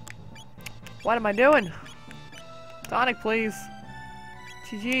 What am I doing? Tonic, please.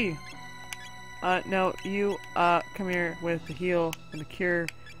 GG. No, you, come here with the heal and the cure.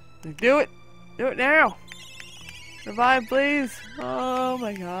 Do it! Do it now! Revive, please! Oh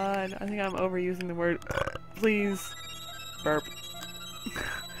my god. I think I'm overusing the word please. Burp.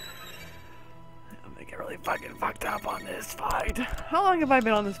 I'm gonna get really fucking fucked up on this fight. How long have I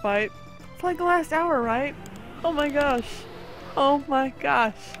been on this fight? For like the last hour, right? Oh my gosh. Oh my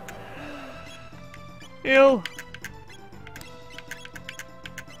gosh. Heal.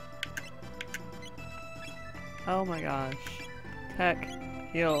 Oh my gosh. Heck.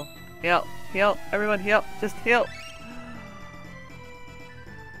 Heal. Heal. Heal. Everyone heal. Just heal.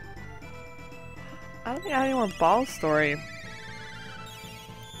 I don't think I have any more ball story.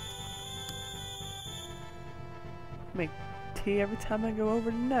 Make tea every time I go over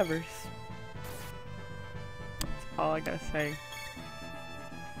to Nevers. That's all I gotta say.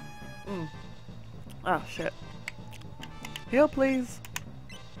 Oh shit. Heal please.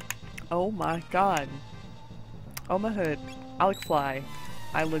 Oh my god. Oh my hood. I like fly.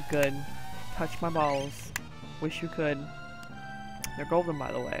 I look good. Touch my balls. Wish you could. They're golden,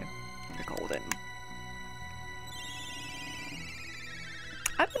 by the way. They're golden.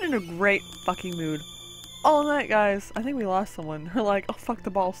 I've been in a great fucking mood all night, guys. I think we lost someone. They're like, oh, fuck the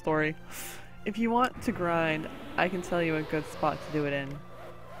ball story. If you want to grind, I can tell you a good spot to do it in.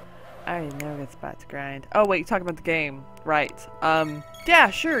 I already know a good spot to grind. Oh, wait, you're talking about the game. Right.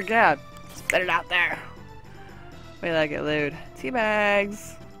 Yeah, sure, yeah. Spit it out there. Wait, I get lewd. Tea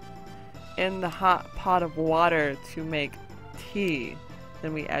bags. In the hot pot of water to make tea.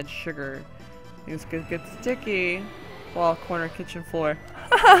 Then we add sugar. Things could get sticky. Wall, corner, kitchen floor.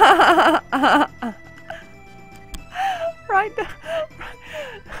 Right.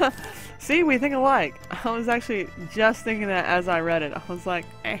 See, we think alike. I was actually just thinking that as I read it. I was like,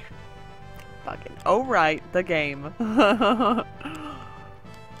 eh. Fucking. Oh, right. The game. The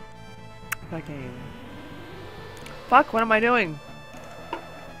game. Fuck, what am I doing?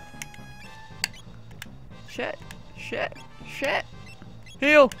 Shit. Shit. Shit.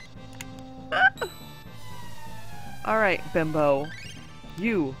 Heal. Alright, bimbo.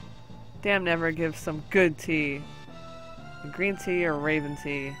 You. Damn never give some good tea. Green tea or raven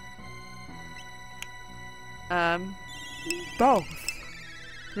tea? Both.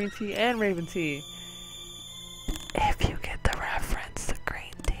 Green tea and raven tea. If you get the reference to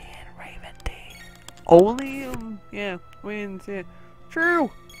green tea and raven tea. Only, yeah, wins, yeah.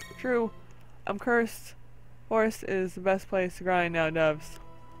 True! True. I'm cursed. Forest is the best place to grind now, doves.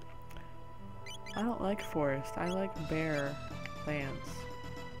 I don't like forest. I like bare lands.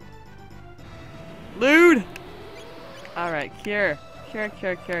 Lewd! Alright, cure. Cure,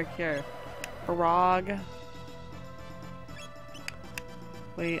 cure, cure, cure. Frog.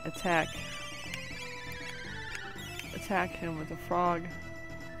 Wait, attack. Attack him with a frog.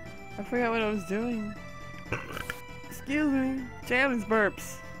 I forgot what I was doing. Excuse me. Jam these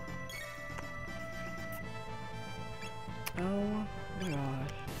burps. Oh my gosh.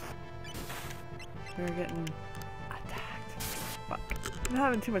 We're getting attacked. Fuck. I'm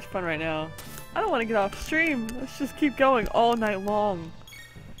having too much fun right now. I don't want to get off stream. Let's just keep going all night long.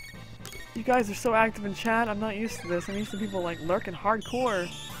 You guys are so active in chat. I'm not used to this. I'm used to people like lurking hardcore.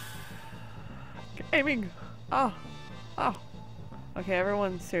 Gaming. Oh. Oh. Okay,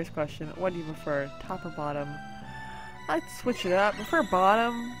 everyone, serious question. What do you prefer? Top or bottom? I'd switch it up. Prefer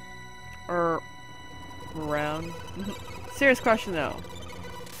bottom or round. Serious question though.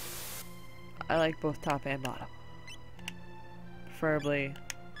 I like both top and bottom. Preferably,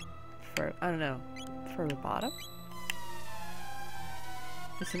 I don't know, preferably bottom?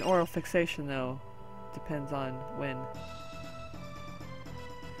 It's an oral fixation though. Depends on when.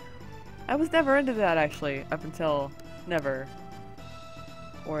 I was never into that actually, up until never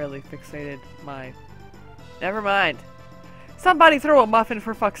orally fixated my... Never mind. Somebody throw a muffin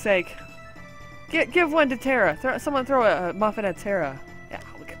for fuck's sake. Give one to Tara. Someone throw a muffin at Tara. Yeah,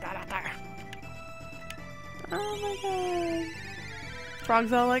 we'll get that out there. Oh my god.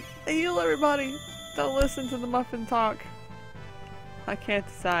 Frog's all like, heal everybody. Don't listen to the muffin talk. I can't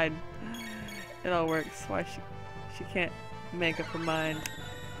decide. It all works. Why she can't make up her mind.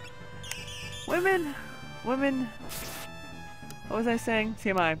 Women. What was I saying?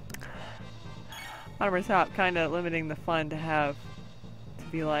 TMI. Bottom top, kinda limiting the fun to have to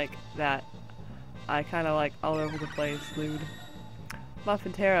be like that. I kinda like all over the place, lewd.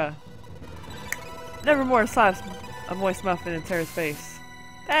 Muffin Tara. Nevermore slaps a moist muffin in Tara's face.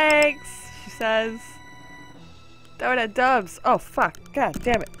 Thanks, she says. Throw it at Dubs. Oh fuck. God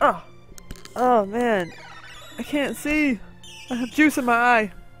damn it. Oh. Oh man. I can't see. I have juice in my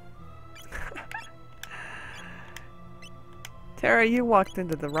eye. Tara, you walked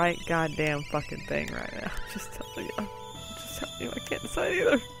into the right goddamn fucking thing right now. Just telling you. Just telling you. I can't decide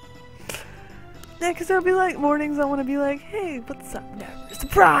either. Yeah, because there'll be like mornings I want to be like, hey, what's up? Never.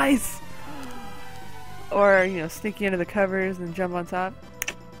 Surprise! Or, you know, sneaking into the covers and jump on top.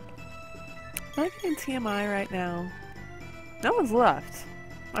 Am I getting TMI right now? No one's left.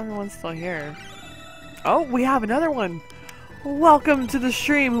 Everyone's still here. Oh, we have another one! Welcome to the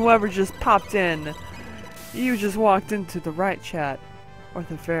stream, whoever just popped in. You just walked into the right chat. Or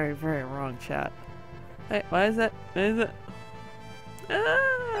the very, very wrong chat. Hey, what is it? What is it?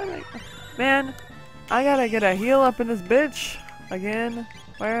 Man, I gotta get a heal up in this bitch. Again.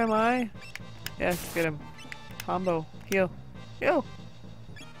 Where am I? Yes, get him. Combo. Heal. Heal!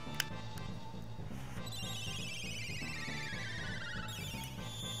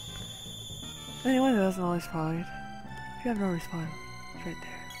 Anyone who doesn't always follow it. If you have no respawn, it's right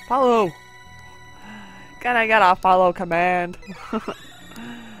there. Follow! God, I got a follow command.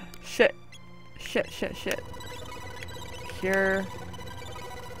 Shit. Shit, shit, shit. Cure.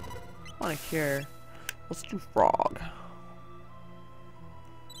 want a cure. Let's do frog.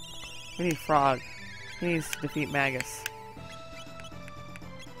 We need frog. He needs to defeat Magus.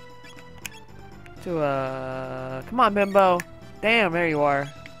 Come on, Bimbo. Damn, there you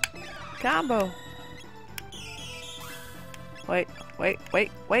are. Combo. Wait.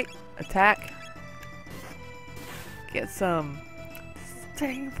 Attack. Get some. It's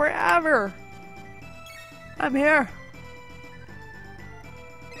taking forever. I'm here.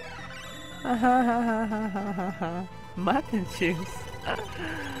 Muffin juice.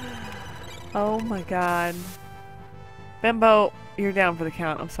 Oh my god. Bimbo, you're down for the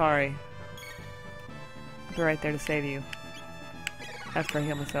count. I'm sorry. I'll be right there to save you. After I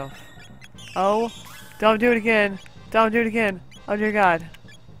heal myself. Oh, don't do it again. Don't do it again. Oh dear god.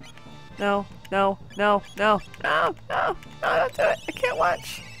 No, no, no, no, no, no, no, don't do it. I can't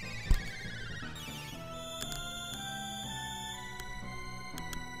watch.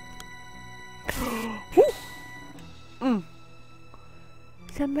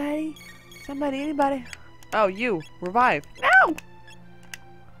 Somebody, anybody. Oh, you. Revive. No!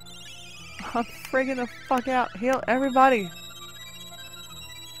 I'm friggin' the fuck out. Heal everybody.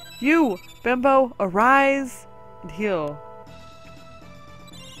 You, Bimbo, arise and heal.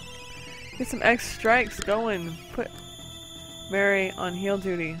 Get some X strikes going. Put Mary on heal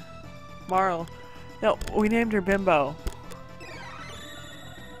duty. Marl. No, we named her Bimbo.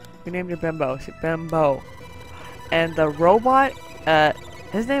 We named her Bimbo. She's Bimbo. And the robot,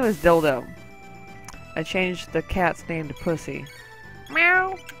 his name is Dildo. I changed the cat's name to Pussy.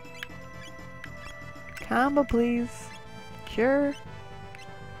 Meow. Combo, please. Cure.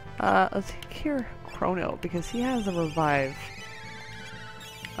 Let's cure Chrono because he has a revive.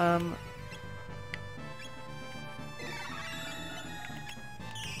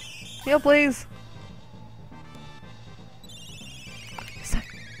 Heal, please.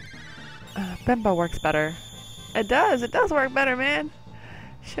 Bimbo works better. It does work better, man.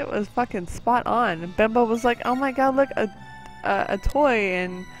 Shit was fucking spot on. Bimbo was like, oh my god, look, a toy,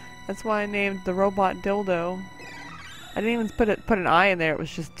 and that's why I named the robot Dildo. I didn't even put an I in there, it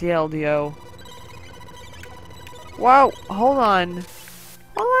was just DLDO. Whoa, hold on.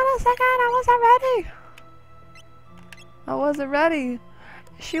 Hold on a second, I wasn't ready.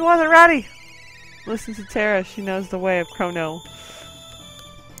 She wasn't ready. Listen to Tara, she knows the way of Chrono.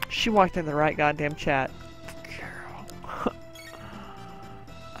 She walked in the right goddamn chat.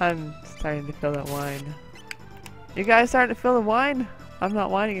 I'm starting to feel that wine. You guys starting to feel the wine? I'm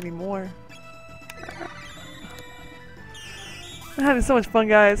not whining anymore. I'm having so much fun,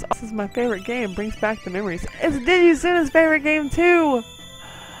 guys. This is my favorite game. Brings back the memories. It's Digisuna's favorite game, too!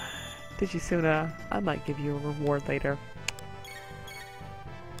 Digisuna, I might give you a reward later.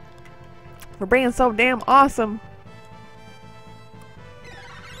 For being so damn awesome.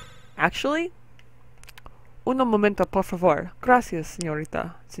 Actually, uno momento, por favor. Gracias,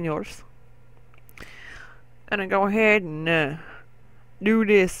 señorita. Señors. Gonna go ahead and do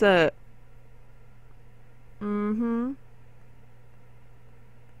this.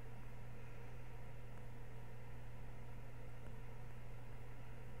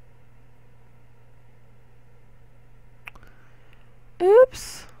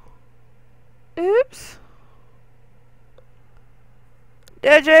 Oops. Oops.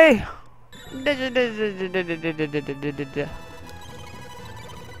 Digi!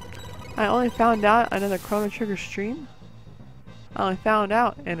 I only found out another Chrono Trigger stream? I only found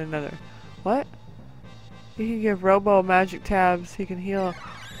out in another. What? You can give Robo magic tabs. He can heal.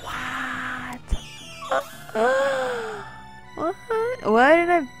 What? What? Why did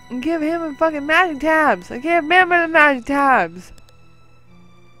I give him fucking magic tabs? I can't remember the magic tabs.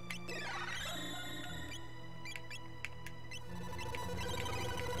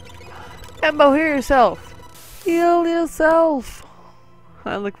 Bimbo, heal yourself. Heal yourself.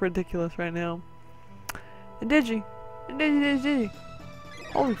 I look ridiculous right now. And Digi. Digi.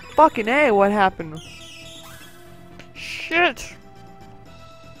 Holy fucking A, what happened? Shit.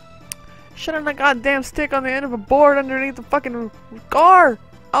 Shit on a goddamn stick on the end of a board underneath the fucking car.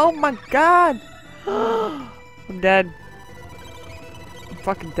 Oh my god. I'm dead. I'm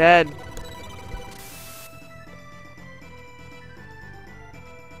fucking dead.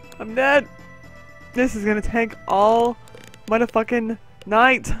 I'm dead. This is gonna take all motherfucking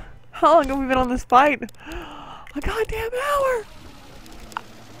night. How long have we been on this fight? A goddamn hour.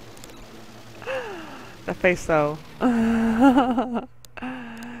 That face though.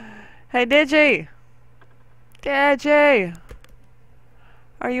 Hey Digi. Digi.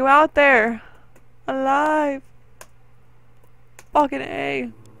 Are you out there? Alive. Fucking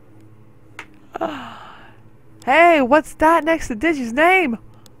A. Hey, what's that next to Digi's name?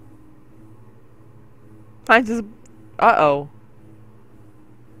 I just... Uh-oh.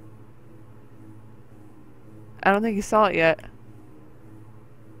 I don't think he saw it yet.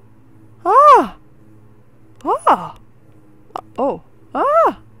 Ah! Ah! Oh.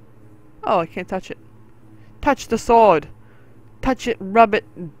 Ah! Oh, I can't touch it. Touch the sword. Touch it, rub it,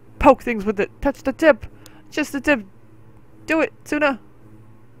 and poke things with it. Touch the tip. Just the tip. Do it, Suna.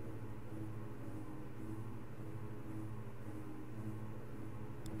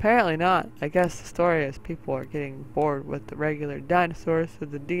 Apparently not. I guess the story is people are getting bored with the regular dinosaurs, so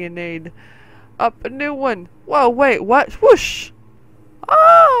the DNA'd up a new one. Whoa, wait, what? Whoosh!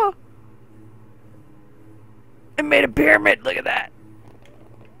 Ah! It made a pyramid. Look at that.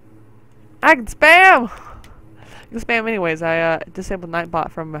 I can spam. I can spam anyways. I disabled Nightbot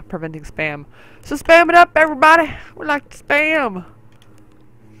from preventing spam. So spam it up, everybody. We like to spam.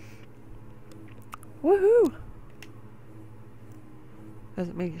 Woohoo!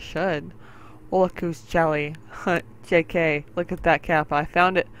 Doesn't mean you should. Well, look who's jelly. JK. Look at that kappa. I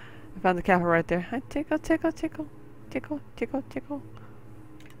found it. I found the kappa right there. Tickle, tickle, tickle. Tickle, tickle, tickle.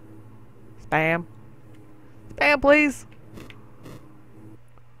 Spam. Spam, please.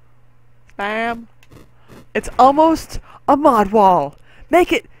 Spam. It's almost a mod wall.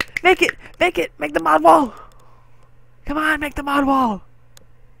 Make it. Make it. Make it. Make the mod wall. Come on, make the mod wall.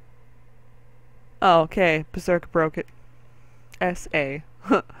 Oh, okay. Berserk broke it. S-A.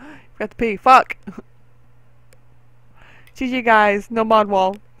 Forgot the P. Fuck. GG guys. No mod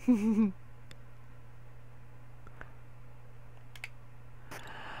wall.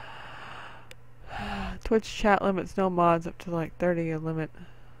 Twitch chat limits no mods up to like 30 a limit.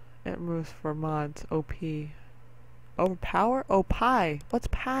 It removes for mods. OP. Overpower? Oh, pie. What's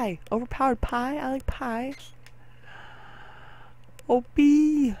pie? Overpowered pie? I like pie. OP.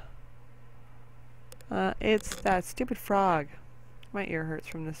 It's that stupid frog. My ear hurts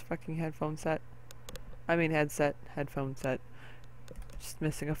from this fucking headphone set. I mean headset. Headphone set. Just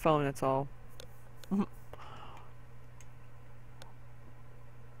missing a phone, that's all.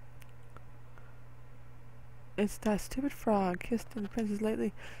 It's that stupid frog. Kissed the princess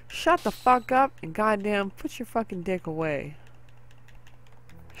lately. Shut the fuck up and goddamn put your fucking dick away.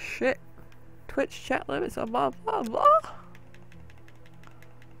 Shit. Twitch chat limits on blah blah blah.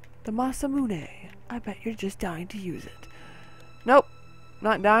 The Masamune. I bet you're just dying to use it. Nope.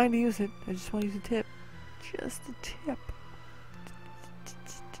 Not dying to use it. I just want to use a tip. Just a tip.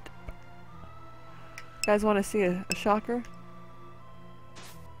 You guys want to see a shocker?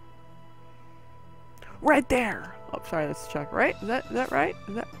 Right there! Oh, sorry, that's a shocker, right? Is that right?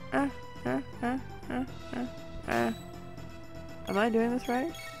 Is that... Am I doing this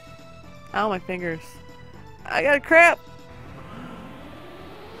right? Ow, my fingers. I got a cramp!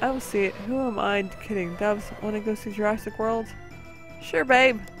 I will see it. Who am I kidding? Doves, want to go see Jurassic World? Sure,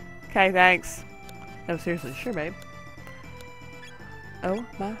 babe. Okay, thanks. No, seriously, sure, babe. Oh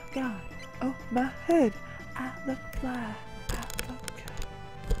my god. Oh my head. I look fly. I look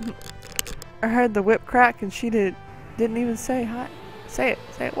good. I heard the whip crack and she didn't even say hi. Say it.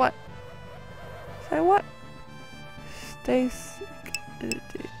 Say it what? Say what? Stay sick.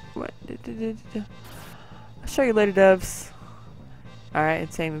 What? I'll show you later, doves. Alright,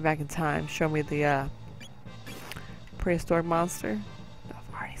 it's taking me back in time. Show me the prehistoric monster.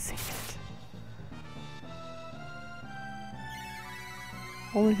 I've already seen it.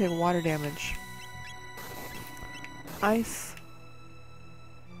 Only take water damage. Ice.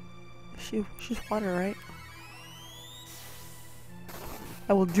 She's water, right?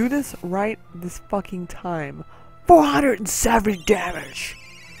 I will do this right this fucking time. 470 damage!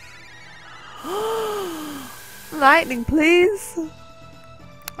 Lightning, please!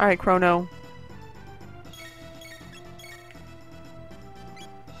 Alright, Chrono.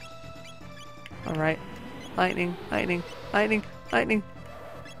 Alright. Lightning, lightning, lightning, lightning.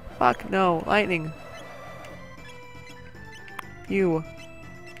 Fuck, no, lightning. You.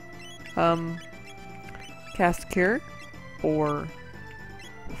 Cast Cure. Or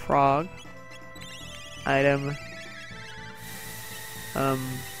Frog. Item.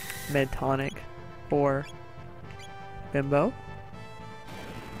 Med Tonic. Or Bimbo.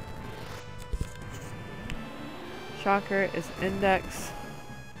 Shocker is index.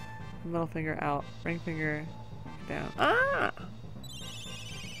 Middle finger out. Ring finger down. Ah!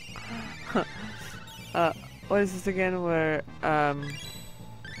 What is this again where,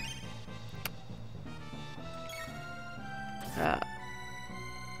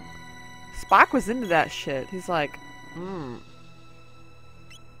 Spock was into that shit. He's like,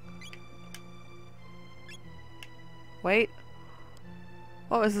 Wait.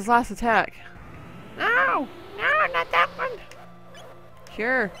 What was his last attack? No! No, not that one!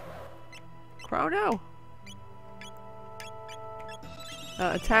 Cure. Chrono.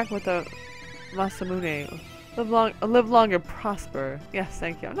 Attack with a Masamune. Live long and prosper. Yes,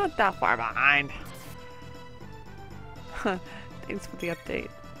 thank you. I'm not that far behind. Thanks for the update.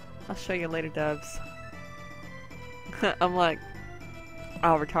 I'll show you later, Dubs. I'm like,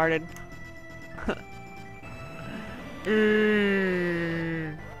 all retarded.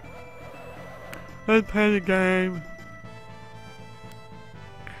 Let's play the game.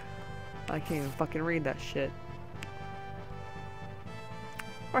 I can't even fucking read that shit.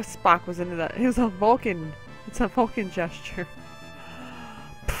 Or Spock was into that. He was a Vulcan. It's a Vulcan gesture.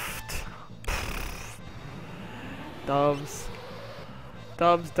 Doves.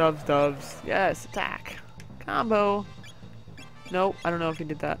 Doves. Yes, attack. Combo. Nope, I don't know if he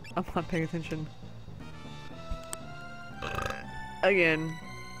did that. I'm not paying attention. Again.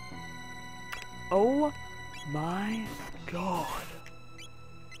 Oh my god.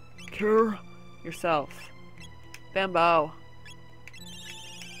 Cure yourself. Bambo.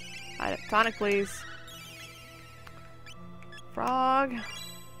 Tonic, please. Frog.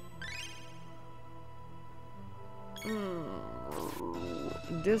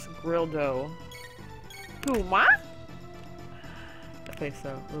 This Grildo. Who, what? I think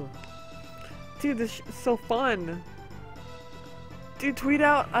so. Ooh. Dude, this is so fun. Dude, tweet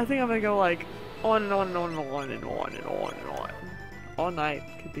out. I think I'm gonna go like on and on and on and on and on and on and on. All night.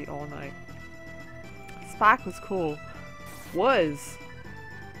 Could be all night. Spock was cool. Was.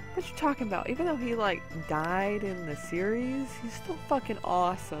 What you talking about? Even though he like died in the series, he's still fucking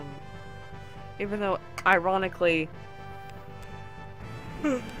awesome. Even though, ironically,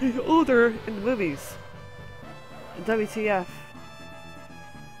 he's older in the movies. WTF.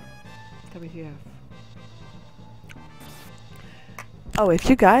 WTF. Oh, if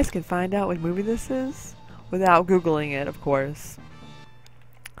you guys can find out what movie this is, without Googling it, of course,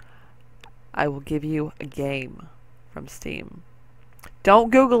 I will give you a game from Steam.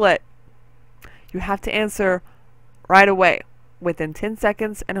 Don't Google it. You have to answer right away, within 10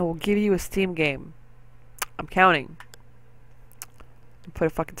 seconds, and I will give you a Steam game. I'm counting. Put a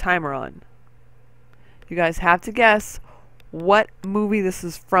fucking timer on. You guys have to guess what movie this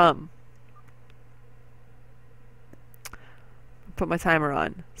is from. Put my timer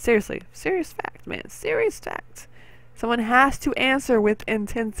on. Seriously. Serious fact, man. Serious fact. Someone has to answer within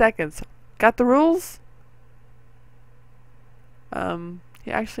 10 seconds. Got the rules?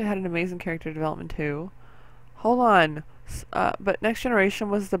 He actually had an amazing character development too. Hold on. But Next Generation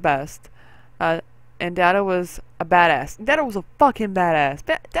was the best. And Data was a badass. Data was a fucking badass.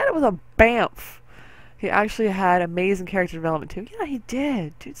 Data was a bamf. He actually had amazing character development too. Yeah, he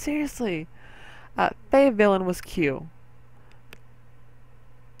did. Dude, seriously. Faye Villain was Q.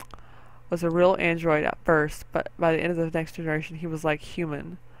 Was a real android at first, but by the end of the Next Generation, he was like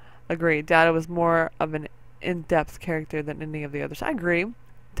human. Agreed. Data was more of an in-depth character than any of the others. I agree.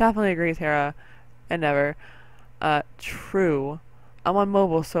 Definitely agree, Tara. And never. True. I'm on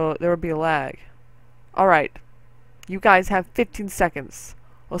mobile, so there will be a lag. Alright. You guys have 15 seconds.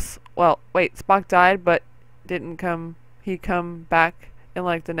 Well, wait. Spock died, but didn't he come back in,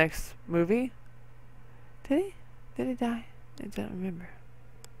 like, the next movie? Did he? Did he die? I don't remember.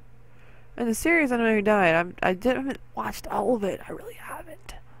 In the series, I know he died. I haven't watched all of it. I really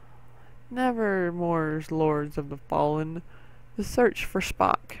haven't. Nevermore's Lords of the Fallen. The search for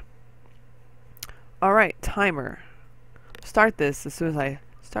Spock. Alright, timer. Start this as soon as I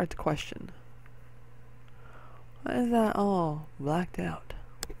start the question. Why is that all blacked out?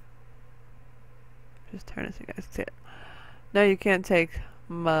 Just turn it so you guys can see it. No, you can't take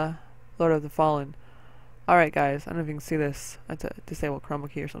my Lord of the Fallen. Alright, guys. I don't know if you can see this. I have to disable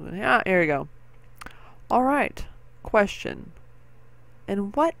chroma key or something. Yeah, here we go. Alright. Question.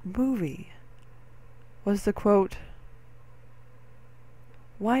 In what movie was the quote,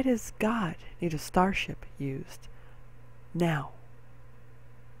 "Why does God need a starship" used? Now.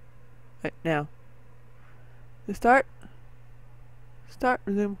 Right, now. Start.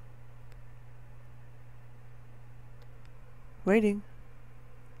 Resume. Waiting.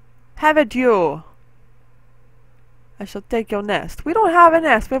 Have it you. I shall take your nest. We don't have a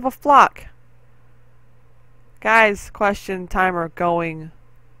nest. We have a flock. Guys, question timer going.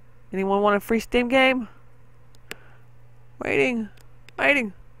 Anyone want a free Steam game? Waiting.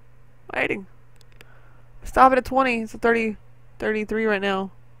 Stop it at 20. It's a 30, 33 right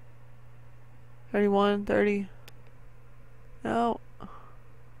now. 31, 30. No.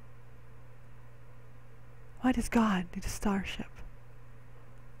 Why does God need a starship?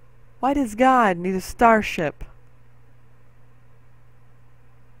 Why does God need a starship?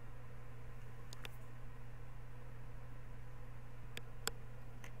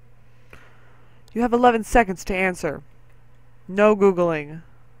 You have 11 seconds to answer. No Googling.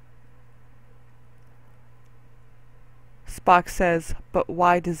 Spock says, but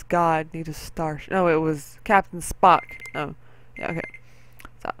why does God need a starship? No, it was Captain Spock. Oh, yeah, okay.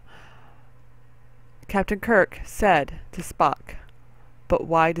 So, Captain Kirk said to Spock, but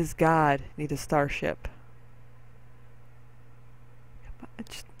why does God need a starship?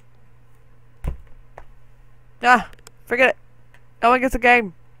 Forget it. No one gets a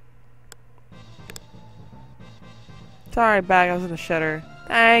game. Sorry, bag. I was in a shitter.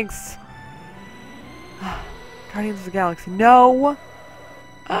 Thanks. Guardians of the Galaxy. No!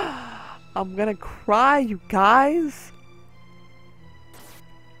 I'm gonna cry, you guys.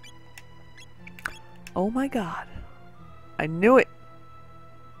 Oh my god. I knew it.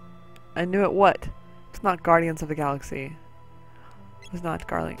 I knew it what? It's not Guardians of the Galaxy. It's not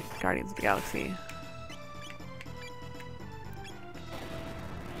Guardians of the Galaxy.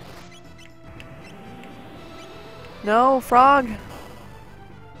 No, frog!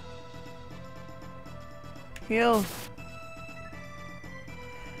 Heal.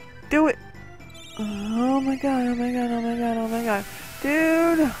 Do it! Oh my god, oh my god, oh my god, oh my god.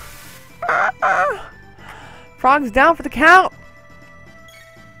 Dude! Frog's down for the count!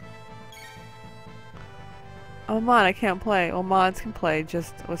 Oh, mod, I can't play. Well, mods can play,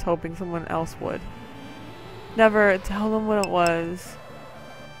 just was hoping someone else would. Never tell them what it was.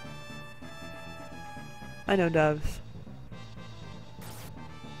 I know doves.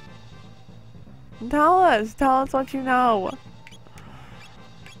 Tell us what you know.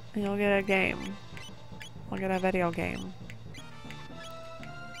 And you'll get a game. We'll get a video game.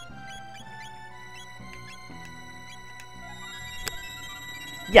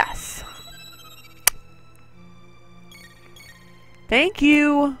 Yes! Thank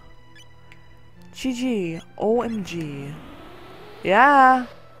you! GG. OMG. Yeah.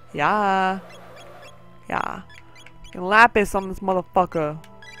 Yeah. Yeah. And lapis on this motherfucker.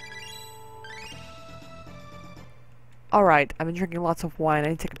 Alright, I've been drinking lots of wine. I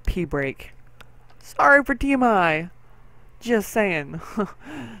need to take a pee break. Sorry for TMI. Just saying.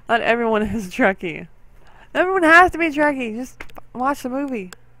 Not everyone is a Trekkie. Everyone has to be a Trekkie. Just watch the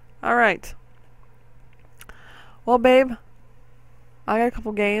movie. Alright. Well, babe. I got a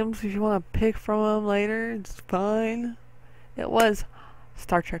couple games. If you want to pick from them later, it's fine. It was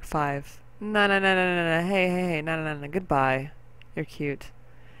Star Trek 5. No. Hey. No. Goodbye. You're cute.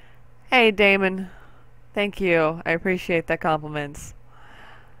 Hey, Damon. Thank you. I appreciate that compliments.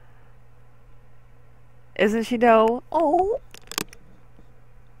 Isn't she though? Oh.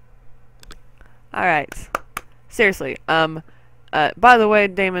 Alright. Seriously. By the way,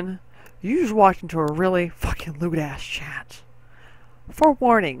 Damon, you just walked into a really fucking lewd ass chat.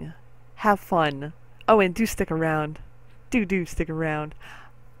 Forewarning. Have fun. Oh, and do stick around. Do stick around.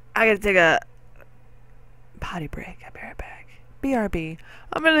 I gotta take a potty break. I'll be right back. BRB.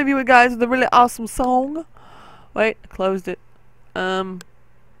 I'm gonna leave you guys with a really awesome song. Wait, I closed it. No,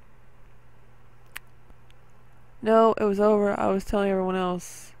 it was over. I was telling everyone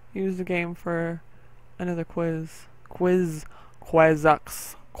else. Use the game for another quiz.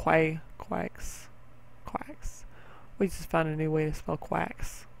 Quacks. We just found a new way to spell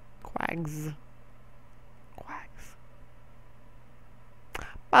quacks. Quags.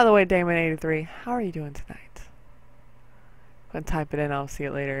 By the way, Damon83, how are you doing tonight? I'm gonna type it in, I'll see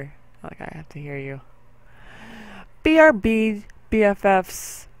it later. Not like I have to hear you. BRB,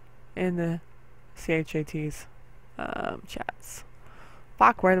 BFFs in the CHATs chats.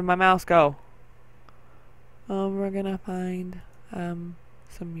 Fuck, where did my mouse go? We're gonna find some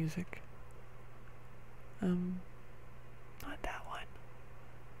music. Not that one.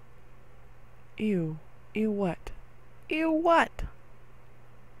 Ew what? Ew what?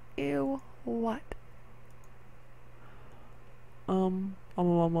 Ew what? Ew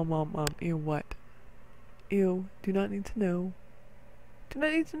what? Ew, do not need to know. Do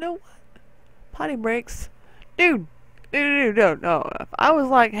not need to know what? Potty breaks. Dude, no. If I was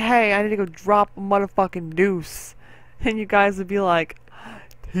like, hey, I need to go drop a motherfucking deuce, and you guys would be like,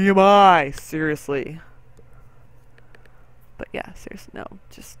 TMI, seriously. But yeah, seriously, no,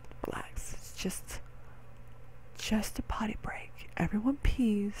 just relax. It's just a potty break. Everyone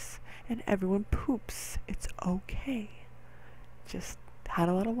pees and everyone poops. It's okay. Just had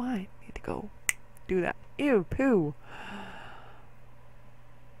a lot of wine. Need to go do that. Ew, poo.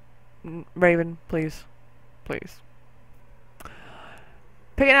 Raven, please.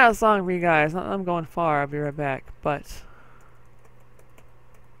 Picking out a song for you guys. I'm going far. I'll be right back. But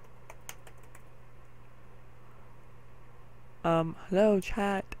hello,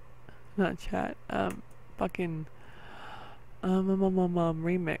 chat. Not chat. Fucking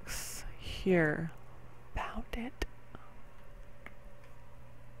remix here. Found it.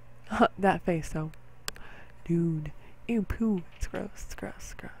 That face though. Dude. Ew, poo. It's gross. It's gross.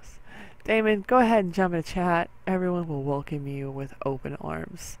 It's gross. Damon, go ahead and jump in the chat. Everyone will welcome you with open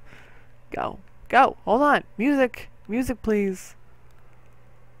arms. Go. Go. Hold on. Music. Music, please.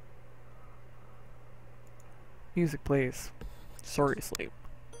 Music, please. Seriously.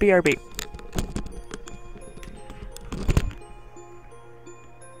 BRB.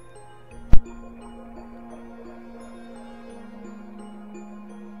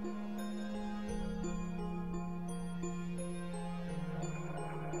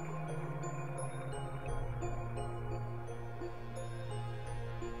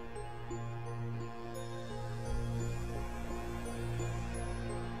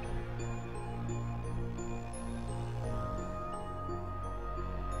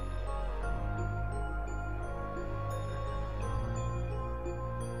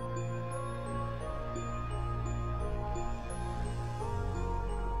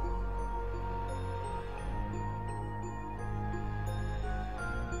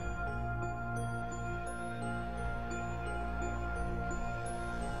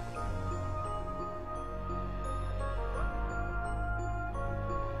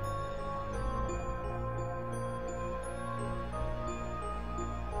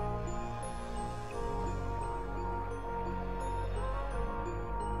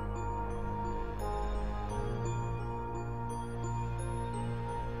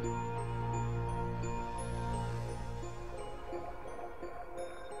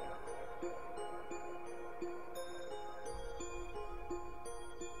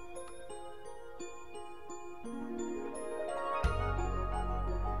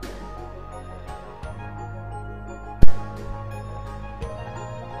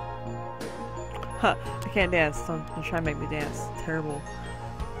 Huh, I can't dance. Don't try to make me dance. Terrible.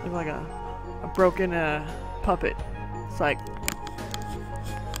 Look like a broken puppet. It's like...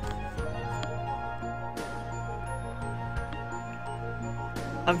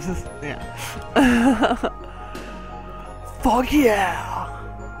 I'm just... yeah. Fuck yeah!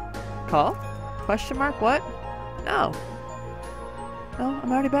 Call? Question mark? What? No. No,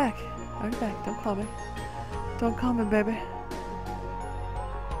 I'm already back. Already back. Don't call me. Don't call me, baby.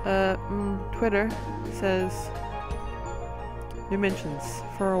 Twitter says new mentions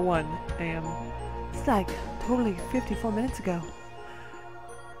 4:01 a.m. It's like totally 54 minutes ago.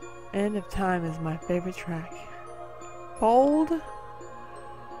 End of Time is my favorite track. Bold.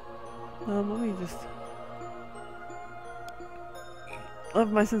 Let me just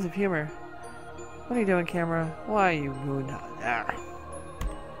love my sense of humor. What are you doing, camera? Why are you not there?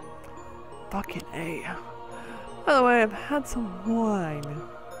 Fucking A. By the way, I've had some wine.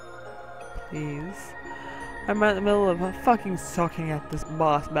 Please. I'm right in the middle of fucking sucking at this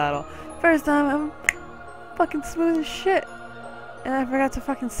boss battle. First time, I'm fucking smooth as shit. And I forgot to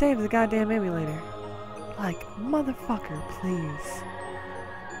fucking save the goddamn emulator. Like, motherfucker, please.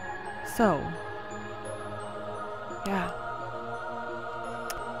 So. Yeah.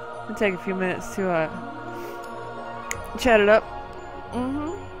 It'll take a few minutes to, chat it up.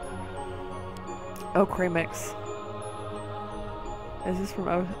 Oh, Cremix. Is this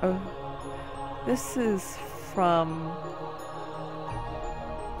from this is from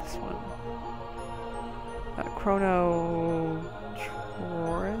this one. Chrono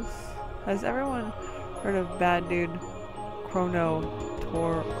Taurus? Has everyone heard of bad dude Chrono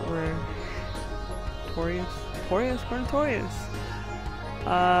Taurus? Chrono Taurus.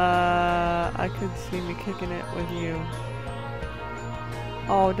 I could see me kicking it with you.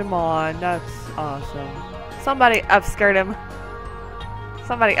 Oh, Damon, that's awesome. Somebody upskirt him.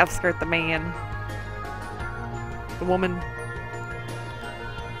 Somebody upskirt the man. The woman.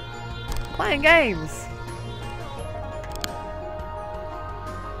 Playing games.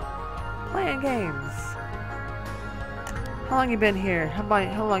 Playing games. How long you been here? How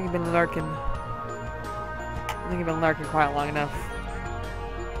long you been lurking? I think you've been lurking quite long enough.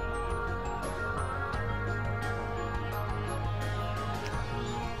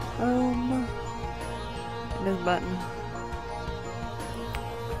 This button.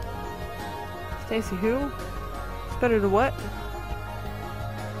 Stacy who? It's better to what?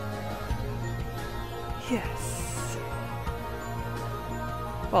 Yes.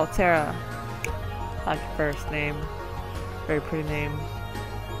 Well, Tara. I like your first name. Very pretty name.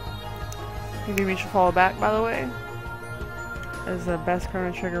 Maybe we should follow back, by the way. As the best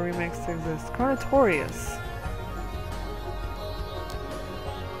Chrono Trigger remix to exist. Chrono Taurus.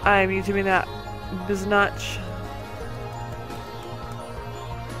 I'm YouTubing that biznatch.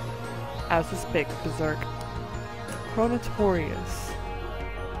 As to speak, berserk. Chrono Taurus.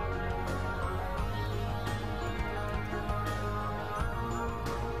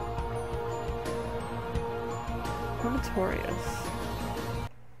 Chronotorius.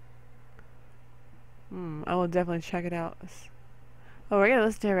 I will definitely check it out. Oh, we're gonna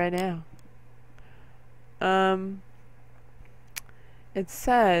listen to it right now. It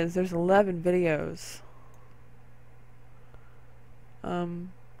says there's 11 videos. They're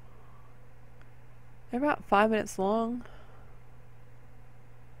about 5 minutes long.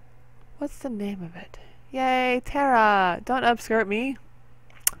 What's the name of it? Yay, Tara! Don't upskirt me.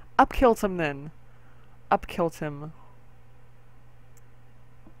 Upkilt him then. Upkilt him.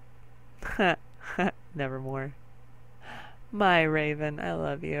 Nevermore. My Raven, I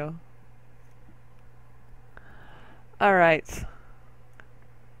love you. Alright.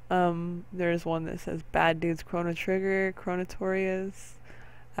 There's one that says Bad Dudes Chrono Trigger, Chronotorius,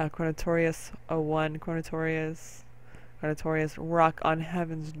 Chronotorius 01, Chronotorius, Rock on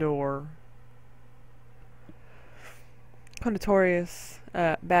Heaven's Door. Chronotorius,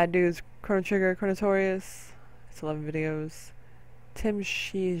 Bad Dudes Chrono Trigger, Chronotorius. It's 11 videos. Tim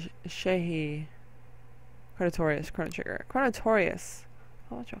Sheehy. Chronotorius, Chrono Trigger. Chronotorius.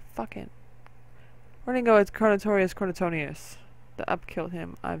 Oh, what you fucking. We're gonna go with Chronotorius, Chronotonius. The upkill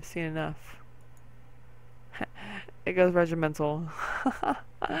him. I've seen enough. It goes regimental.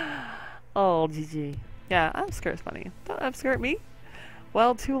 Oh, GG. Yeah, upskirt's funny. Don't upskirt me.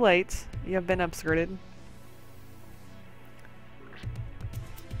 Well, too late. You have been upskirted.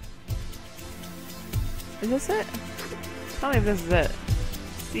 Is this it? Tell me if this is it.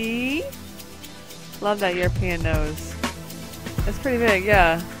 See? Love that European nose. It's pretty big,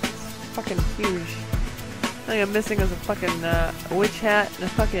 yeah. It's fucking huge. The thing I'm missing is a fucking witch hat and a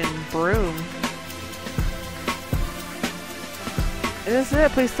fucking broom. Is this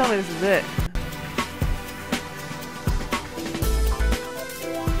it? Please tell me this is it.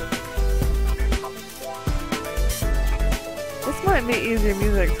 This might be easier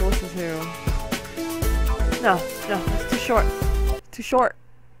music to listen to. No, it's too short. Too short.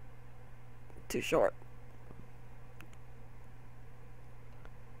 Too short.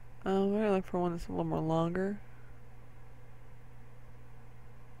 We're gonna look for one that's a little more longer.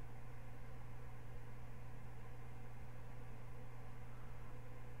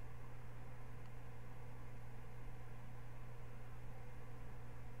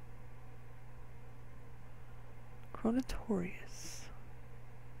 Chronotorius.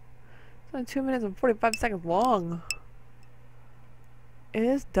 It's only 2 minutes and 45 seconds long. It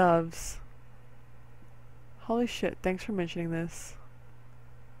is doves. Holy shit, thanks for mentioning this.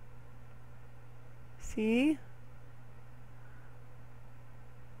 See?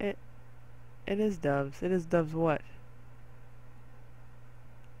 It is doves. It is doves what?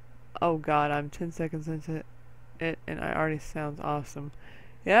 Oh god, I'm 10 seconds into it and it already sounds awesome.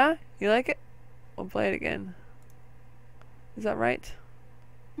 Yeah? You like it? We'll play it again. Is that right?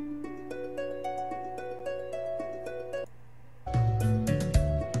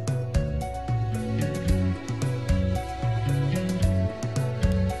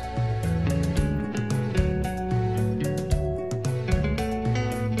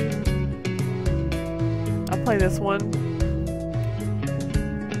 I'll play this one and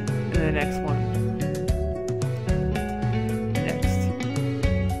the next one.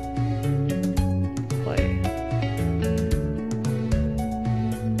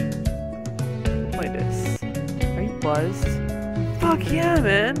 Buzzed. Fuck yeah,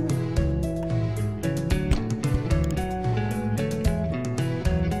 man!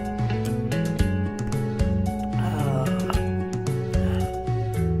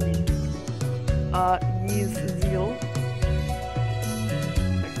 Yeez Zeal.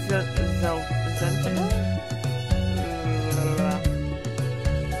 Zentima?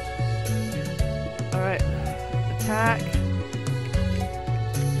 Alright. Attack.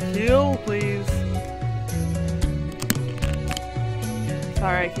 Heal, please.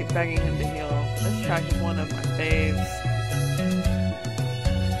 Sorry, I keep begging him to heal. This track is one of my faves.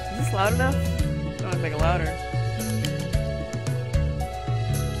 Is this loud enough? I want to make it louder.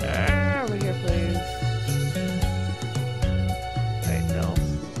 Over here, please. Right, no.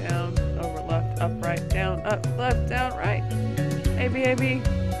 Down, over, left, up, right, down, up, left, down, right. A, B, A, B.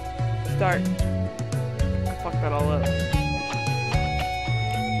 Start. I fucked that all up.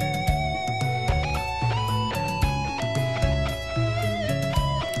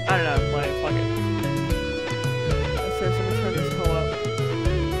 I don't know, I'm playing, fuck it. Let's see, so turn this hoe up.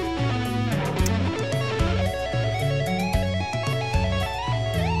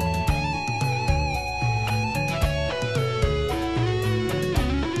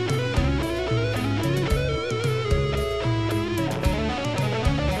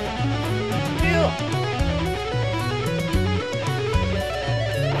 Heal!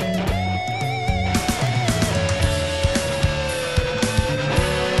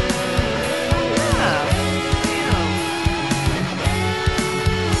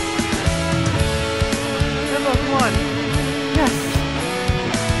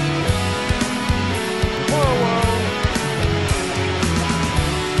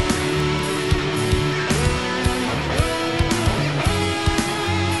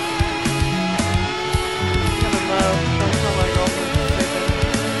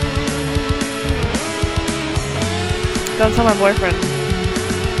 Don't tell my boyfriend.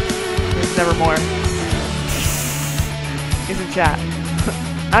 There's never more. He's in chat.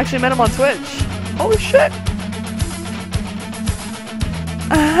 I actually met him on Twitch. Holy shit!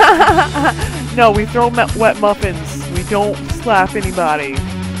 No, we throw wet muffins. We don't slap anybody.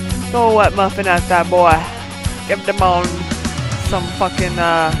 Throw a wet muffin at that boy. Give them on some fucking,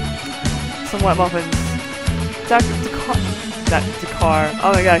 some wet muffins. Dakar.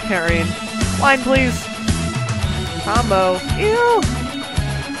 Oh my god, I can't read. Line, please. Combo. Ew.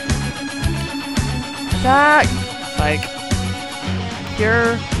 Attack. Psych.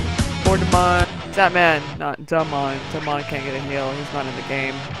 Cure. Or Demon. That man. Not Demon. Demon can't get a heal. He's not in the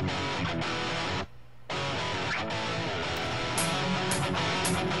game.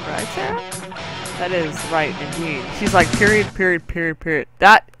 Right, Sarah? That is right indeed. She's like, period, period, period, period.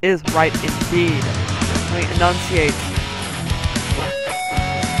 That is right indeed. Let me enunciate.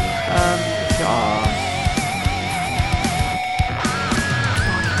 God.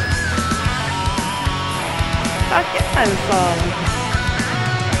 Fuck yeah, this song.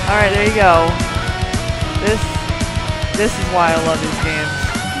 Alright, there you go. This is why I love these games.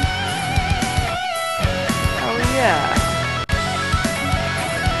 Oh yeah.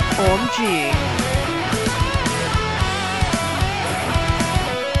 OMG.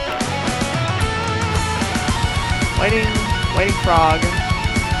 Waiting frog.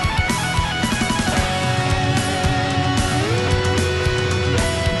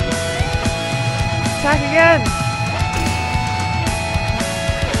 Attack again!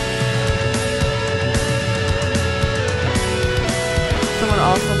 Someone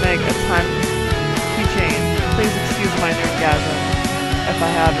also make a time keychain. Please excuse my nerdgasm if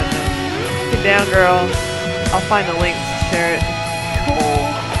I haven't. Get down, girl. I'll find the link to share it. Cool.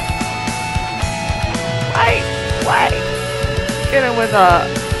 Wait! Get in with a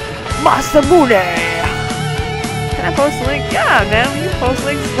Masamune! Can I post a link? Yeah, man, you can post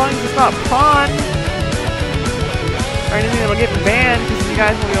links as long as it's not prawn. Or anything that'll get me banned, because you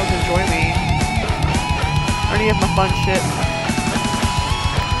guys will be able to enjoy me. Or any of my fun shit.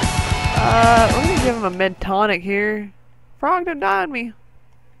 We're gonna give him a mid tonic here. Frog, don't die on me.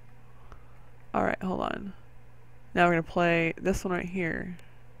 Alright, hold on. Now we're gonna play this one right here.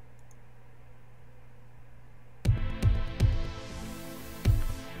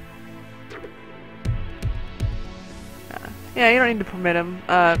 Yeah, you don't need to permit him.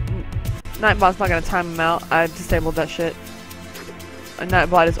 Nightbot's not gonna time him out. I disabled that shit. A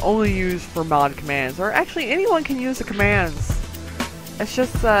Nightbot is only used for mod commands. Or actually, anyone can use the commands. It's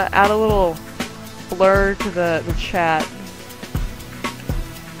just add a little blur to the chat.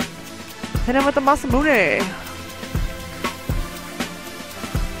 Hit him with the Masamune!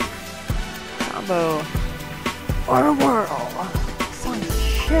 Combo. Our world! Son of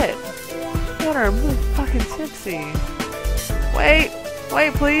shit! Got her really fucking tipsy. Wait,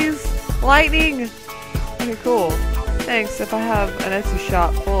 please. Lightning. Okay, cool. Thanks. If I have an Etsy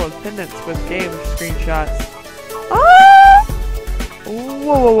shop full of pendants with game screenshots. Ah!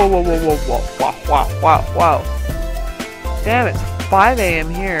 Whoa. Damn, it's 5 AM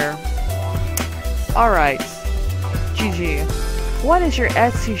here. Alright. GG. What is your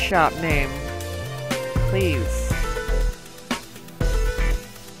Etsy shop name? Please.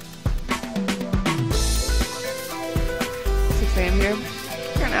 6 AM here.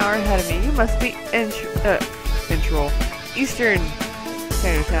 You're an hour ahead of me. You must be Central. Eastern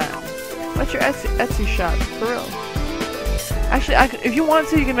Standard Time. What's your Etsy shop? For real. Actually, if you want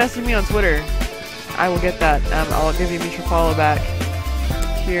to, you can message me on Twitter. I will get that. I'll give you a mutual follow back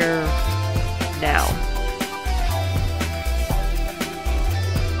here now.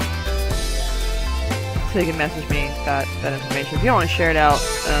 So you can message me that information. If you don't want to share it out,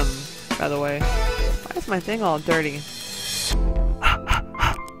 by the way. Why is my thing all dirty?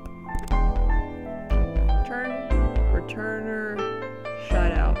 Returner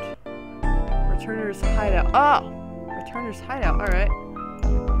hideout. Returner's hideout. Oh! Returner's hideout, alright.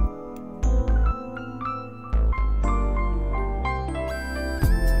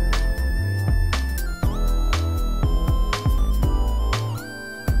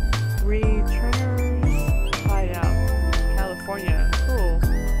 Returner's hideout. California. Cool.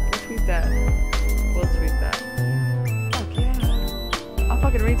 We'll tweet that. Fuck yeah. I'll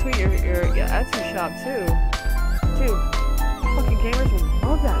fucking retweet your Etsy shop too. Dude, fucking gamers will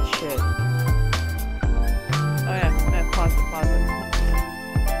love that shit. Oh yeah, pause it.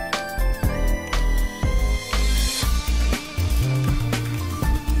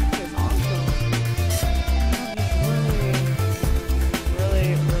 It's awesome. Really.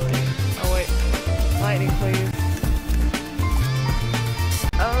 Oh wait, lightning please.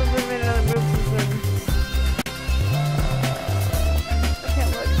 Oh, we made another move since then.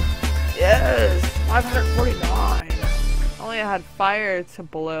 had fire to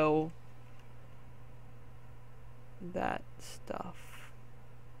blow that stuff.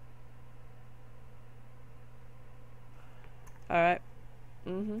 Alright.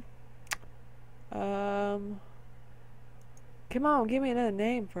 Come on, give me another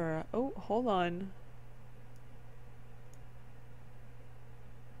name for... Oh, hold on.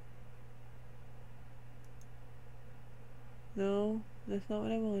 No, that's not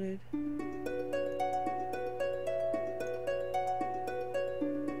what I wanted.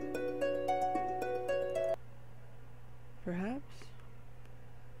 Perhaps?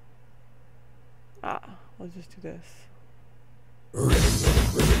 I'll just do this.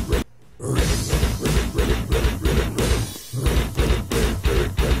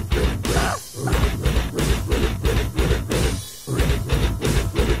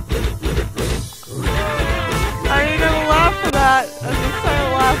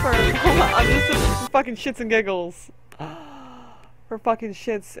 I'm just for fucking shits and giggles. For fucking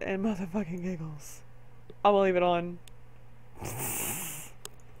shits and motherfucking giggles. I'm gonna leave it on.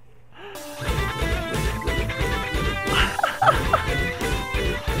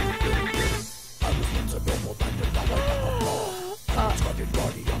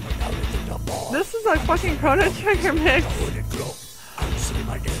 This is a fucking Chrono Trigger mix.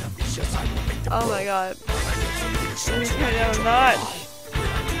 Oh my god. You can't notch.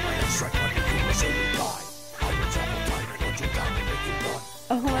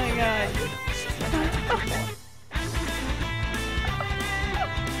 Oh my god.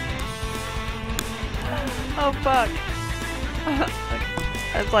 Oh fuck.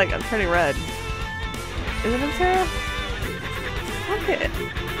 It's like, I'm pretty red. Isn't it, Sarah? Fuck it.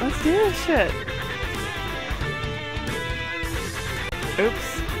 Let's do this shit. Oops.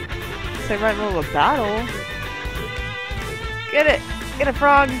 Say right in the middle of a battle. Get it! Get a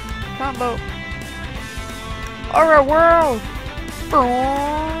frog! Combo! Or a world!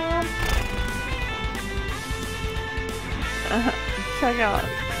 Check out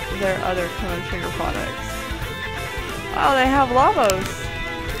their other Chrono Trigger products. Oh, they have Lavos!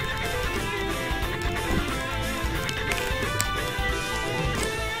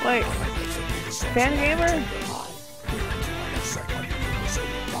 Wait, Fangamer?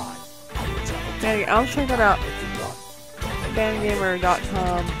 I'll check that out.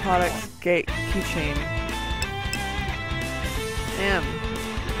 Fangamer.com products gate keychain. Damn.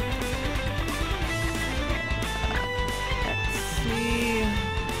 Let's see.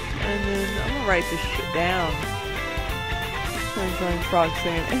 And then I'm gonna write this shit down. I'm frog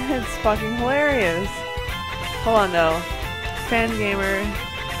singing. It's fucking hilarious. Hold on though. Fangamer.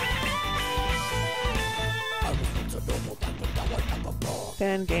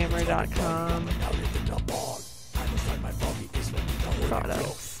 Fangamer.com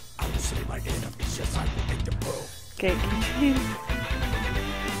products. Gate keychain.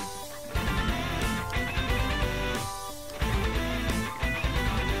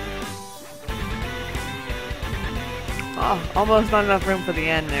 Oh, almost not enough room for the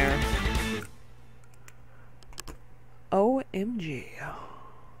end there. OMG.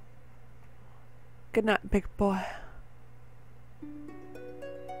 Good night, big boy.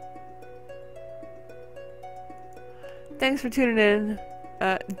 Thanks for tuning in.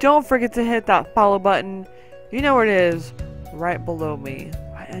 Don't forget to hit that follow button. You know where it is. Right below me.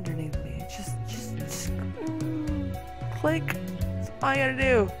 Right underneath me. Just click. That's all you gotta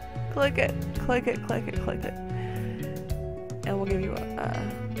do. Click it. Click it. Click it. Click it. And we'll give you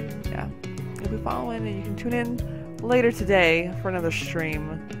yeah. You'll be following, and you can tune in later today for another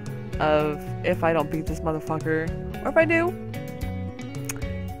stream of if I don't beat this motherfucker. Or if I do.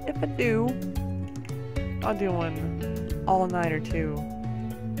 If I do, I'll do one all night or two.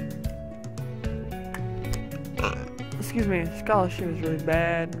 Excuse me, scholarship is really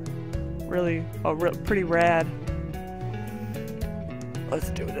bad. Really, pretty rad. Let's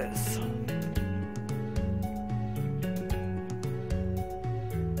do this.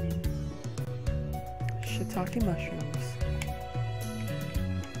 Shiitake mushrooms.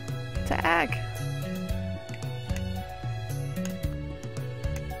 Tag!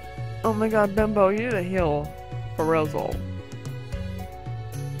 Oh my god, Bimbo, you need a heal. For Rosal.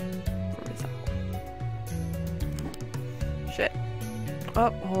 Shit. Oh,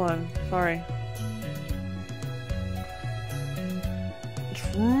 hold on. Sorry.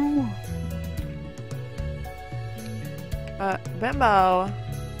 True. Bimbo.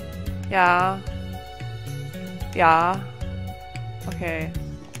 Yeah. Yeah. Okay.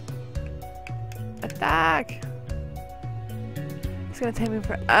 Attack! It's gonna take me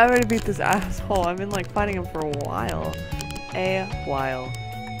forever to beat this asshole. I've been like fighting him for a while.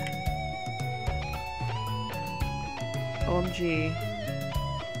 OMG.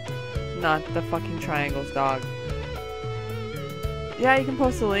 Not the fucking triangles, dog. Yeah, you can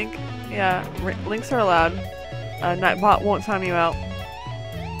post a link. Yeah, links are allowed. Nightbot won't time you out.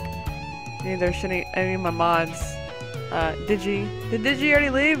 Neither should any of my mods. Digi. Did Digi already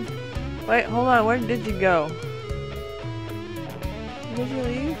leave? Wait, hold on. Where did Digi go? Did you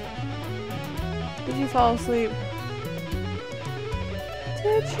leave? Did you fall asleep?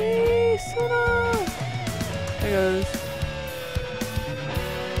 Digi! Sona! There goes.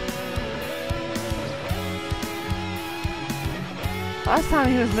 Last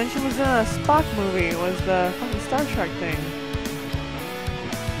time he was mentioned was in a Spock movie. Was the fucking Star Trek thing.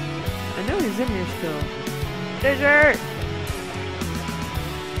 I know he's in here still. Digi!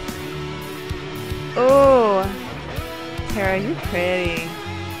 Oh! Tara, you're pretty.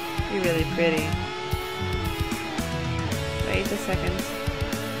 You're really pretty. Wait a second.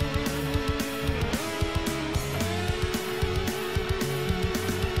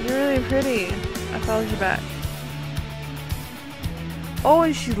 You're really pretty. I followed you back. Oh,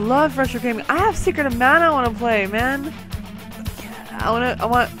 and she loves retro gaming. I have Secret of Mana I want to play, man. I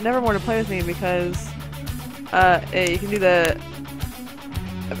want Nevermore to play with me because you can do the.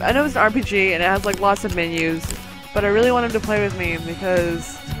 I know it's an RPG and it has like lots of menus, but I really want him to play with me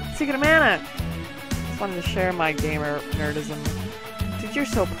because Secret of Mana. Just wanted to share my gamer nerdism. Dude, you're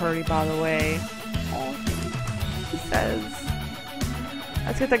so pretty, by the way. Oh, he says.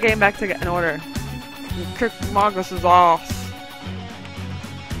 Let's get the game back in order. You kick Magus' ass.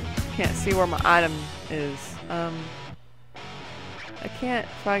 Can't see where my item is. I can't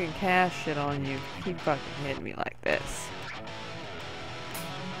fucking cast shit on you. Keep fucking hitting me like this.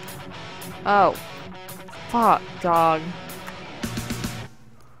 Oh. Fuck, dog.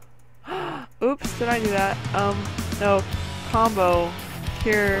 Oops, did I do that? No. Combo.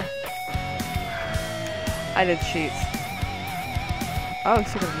 Cure. I did cheats. Oh,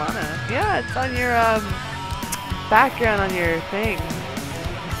 Secret of Mana. Yeah, it's on your, background on your thing.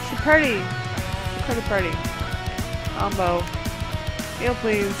 She's pretty. She's pretty. Combo. Heal,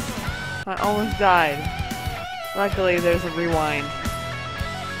 please. I almost died. Luckily, there's a rewind.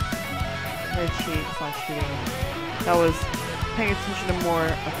 I cheat. It's not cheating. I was paying attention to more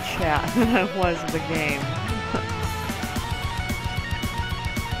of the chat than I was of the game.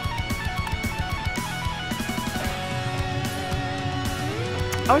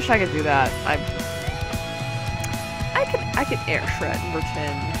 I wish I could do that. I could air shred and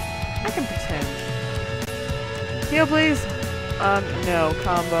pretend. I can pretend. Heal, please. No.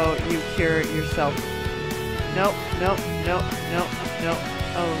 Combo. You cure yourself. Nope.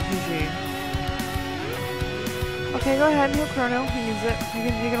 Oh, GG. Okay, go ahead and heal Chrono. He needs it.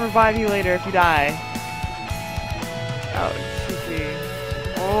 He can revive you later if you die. Oh, GG.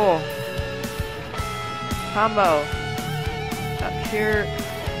 Oh. Combo. Cure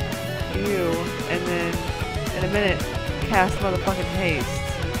you, and then in a minute, cast motherfucking haste.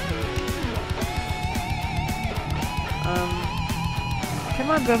 Come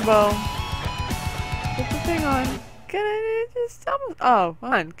on, Bimbo. Get the thing on. Get it? Just almost. Oh,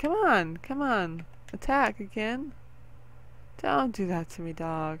 come on. Attack again. Don't do that to me,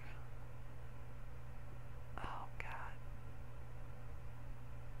 dog. Oh, God.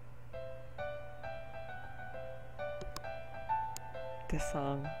 This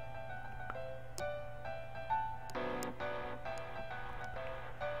song.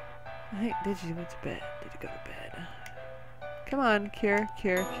 Did you went to bed? Did you go to bed? Come on, cure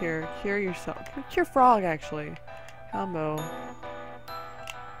yourself. Cure Frog, actually. Combo.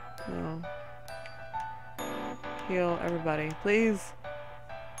 No. Heal everybody, please.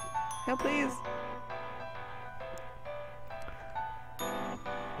 Heal, please.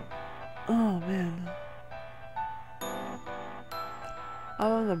 Oh man. I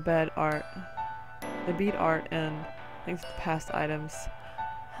love the bed art, the beat art, and thanks to past items.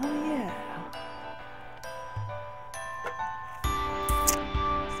 Hell yeah.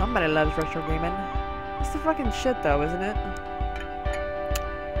 Somebody loves retro gaming. It's the fucking shit though, isn't it?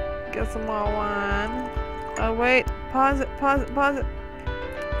 Get some more wine. Oh wait, pause it.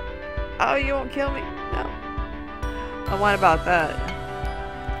 Oh, you won't kill me? No. I whine about that.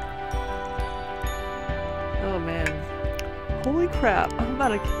 Oh man. Holy crap, I'm about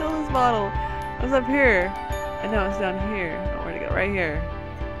to kill this model. What's up here? I know it's down here. Oh, where'd it go? Right here.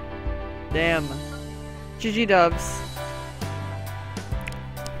 Damn. GG dubs.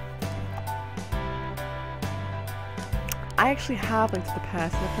 I actually have Link to the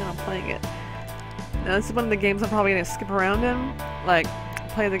Past and I plan on playing it. Now this is one of the games I'm probably gonna skip around in. Like,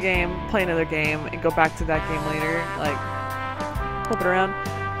 play the game, play another game, and go back to that game later. Like, flip it around.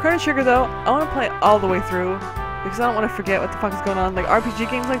 Chrono Trigger though, I want to play it all the way through. because I don't want to forget what the fuck is going on. Like RPG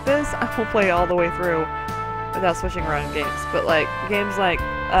games like this, I will play all the way through without switching around games. But like games like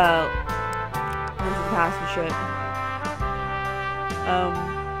Link to the Past and shit.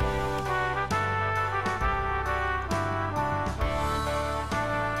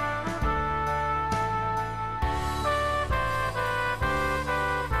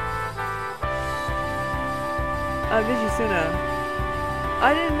 Digisuna.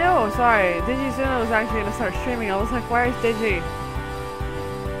 I didn't know, sorry. Digisuna was actually gonna start streaming. I was like, where is Digi?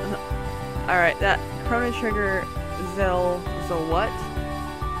 Alright, that Chrono Trigger Zil what?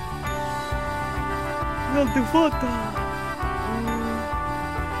 What the fuck?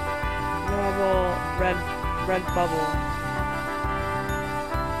 Bubble, red bubble.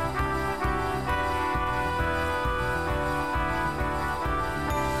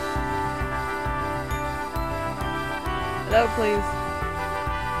 Hello, please.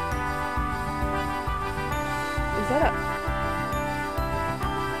 Is that a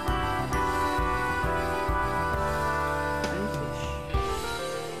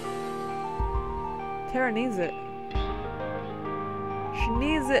Tara needs it. She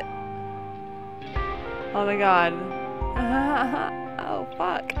needs it. Oh my god. Oh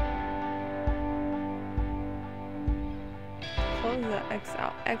fuck. Close that X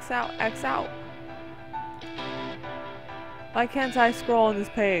out. X out. X out. Why can't I scroll on this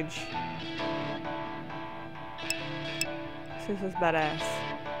page? This is badass.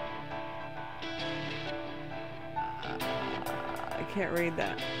 I can't read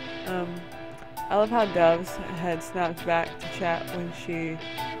that. I love how Dove's had snapped back to chat when she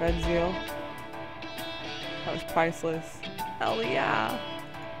read Zeal. That was priceless. Hell yeah.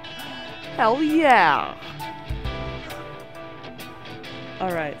 Hell yeah.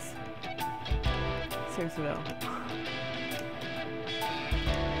 Alright. Seriously though.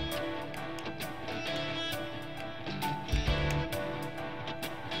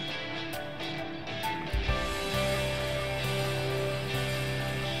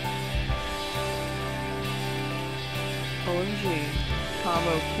 OMG.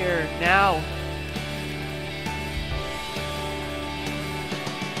 Combo cure now.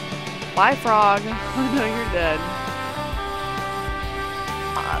 Bye, frog. Oh no, you're dead.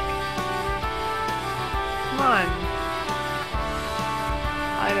 Fuck. Come on.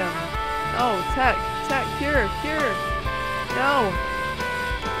 Item. Oh, tech, cure. No.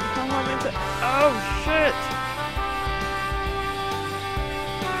 Come on into. Oh shit.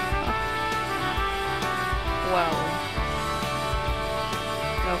 Well.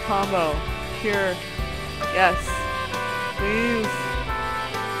 No combo. Cure. Yes. Please.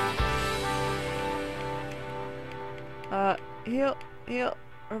 Heal.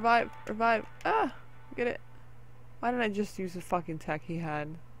 Revive. Ah! Get it. Why did I just use the fucking tech he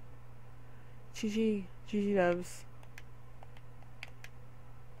had? GG Doves.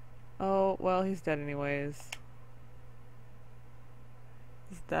 Oh, well, he's dead anyways.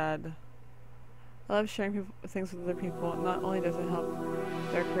 He's dead. I love sharing things with other people. Not only does it help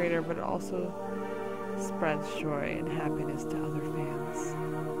their creator, but it also spreads joy and happiness to other fans.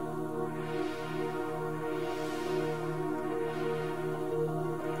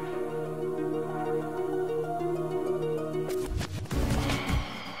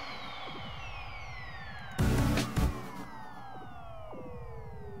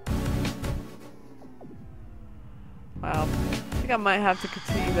 Wow. I think I might have to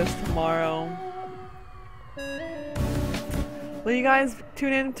continue this tomorrow. Will you guys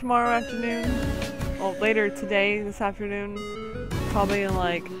tune in tomorrow afternoon? Well, later today, this afternoon. Probably in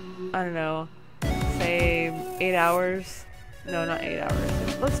like, I don't know, say 8 hours. No, not 8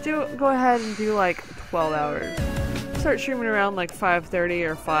 hours. Let's go ahead and do like 12 hours. Start streaming around like 5:30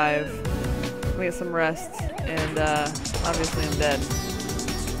 or 5. We get some rest, and obviously I'm dead.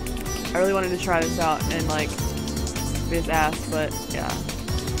 I really wanted to try this out and like be his ass, but yeah.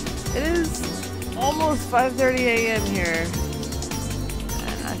 It is almost 5:30 a.m. here.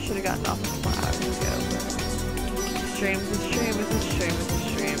 And I should have gotten off 4 hours ago, but stream.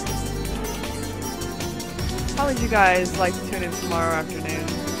 How would you guys like to tune in tomorrow afternoon?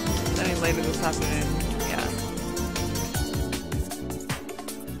 I mean later this afternoon. Yeah.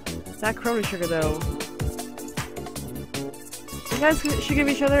 That Chrono Trigger though. You guys should give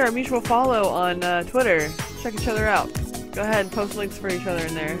each other a mutual follow on Twitter. Check each other out. Go ahead and post links for each other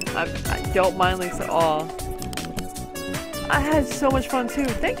in there. I don't mind links at all. I had so much fun too.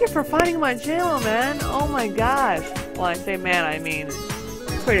 Thank you for finding my channel, man. Oh my gosh. Well, I say man, I mean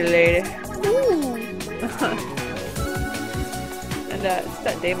pretty lady. Woo. And it's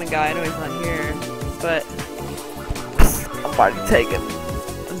that Damon guy. I know he's not here, but I'm about to take him.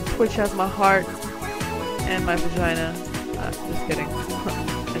 Twitch has my heart, and my vagina. Just kidding.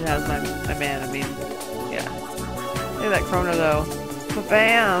 It has my man, I mean. Yeah. Look at that chrono though.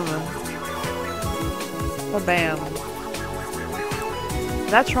 Ba-bam! Ba-bam.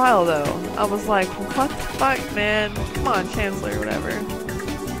 That trial though, I was like, what the fuck, man? Come on, Chancellor, whatever.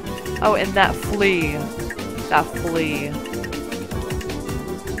 Oh, and that flea. That flea.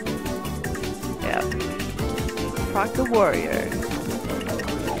 Yeah. Proc the Warrior.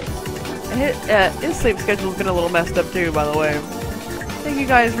 His sleep schedule's been a little messed up too, by the way. Thank you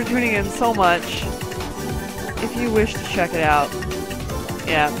guys for tuning in so much. If you wish to check it out.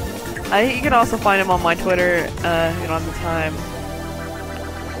 Yeah. You can also find him on my Twitter, you know, on the time.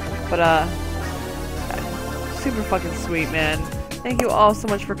 But, super fucking sweet, man. Thank you all so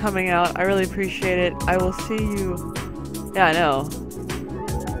much for coming out. I really appreciate it. I will see you. Yeah, I know.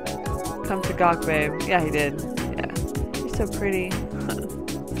 Come to Gawk, babe. Yeah, he did. Yeah. You're so pretty.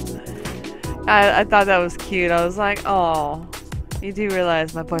 I thought that was cute. I was like, oh, you do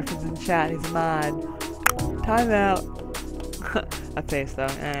realize my boyfriend's in chat. He's mad. Time out. A face, though.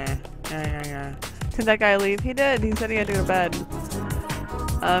 Did that guy leave? He did. He said he had to go to bed.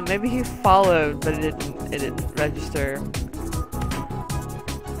 Maybe he followed, but it didn't register.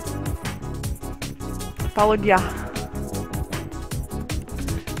 Followed ya.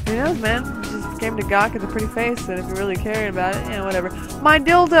 Who knows, man? Just came to gawk at the pretty face, and if you really cared about it, yeah, whatever. My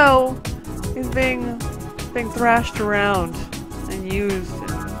dildo is being thrashed around and used.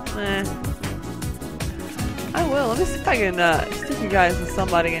 And, I will. Let me see if I can stick you guys with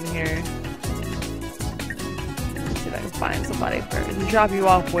somebody in here. Let's see if I can find somebody to drop you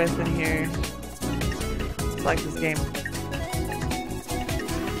off with in here. I like this game.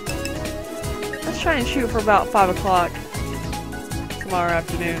 Let's try and shoot for about 5 o'clock tomorrow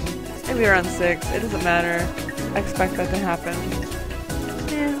afternoon. Maybe around 6. It doesn't matter. I expect that to happen.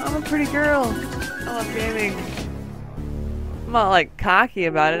 Yeah, I'm a pretty girl. I love gaming. I'm not like cocky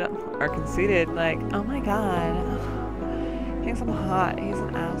about it or conceited. Like, oh my god. He thinks I'm hot. He's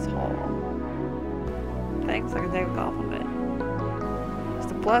an asshole. Thanks, I can take a compliment.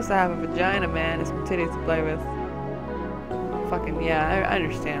 It's a plus I have a vagina, man. And some titties to play with. Fucking, yeah, I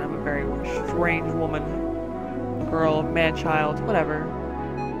understand. I'm a very strange woman. Girl, man, child, whatever.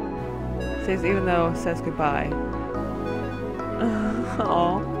 Says even though says goodbye.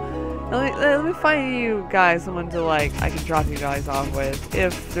 Aww. Let me find you guys someone to like I can drop you guys off with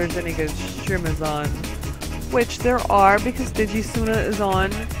if there's any good streamers on, which there are because Digisuna is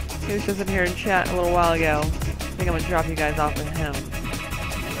on. He was just in here in chat a little while ago. I think I'm gonna drop you guys off with him.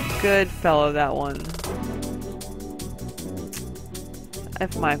 Good fellow, that one.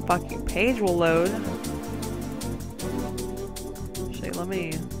 If my fucking page will load. Actually, let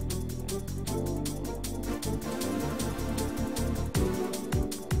me.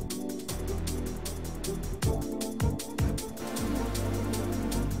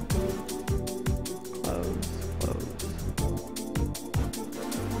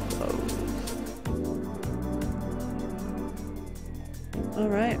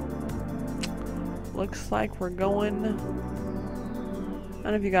 Alright. Looks like we're going.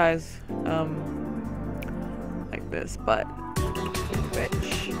 None of you guys, like this, but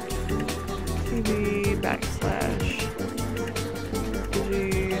Twitch TV /Digi.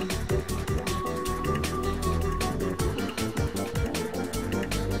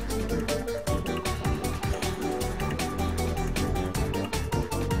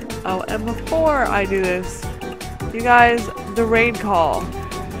 Oh, and before I do this, you guys, the raid call.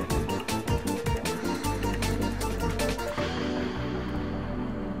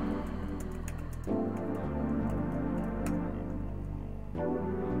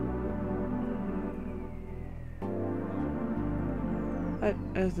 What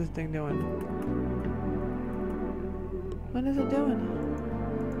is this thing doing? What is it doing?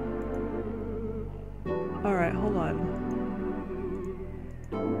 Alright, hold on.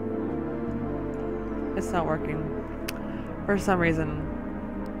 It's not working. For some reason,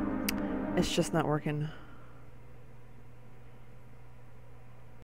 it's just not working.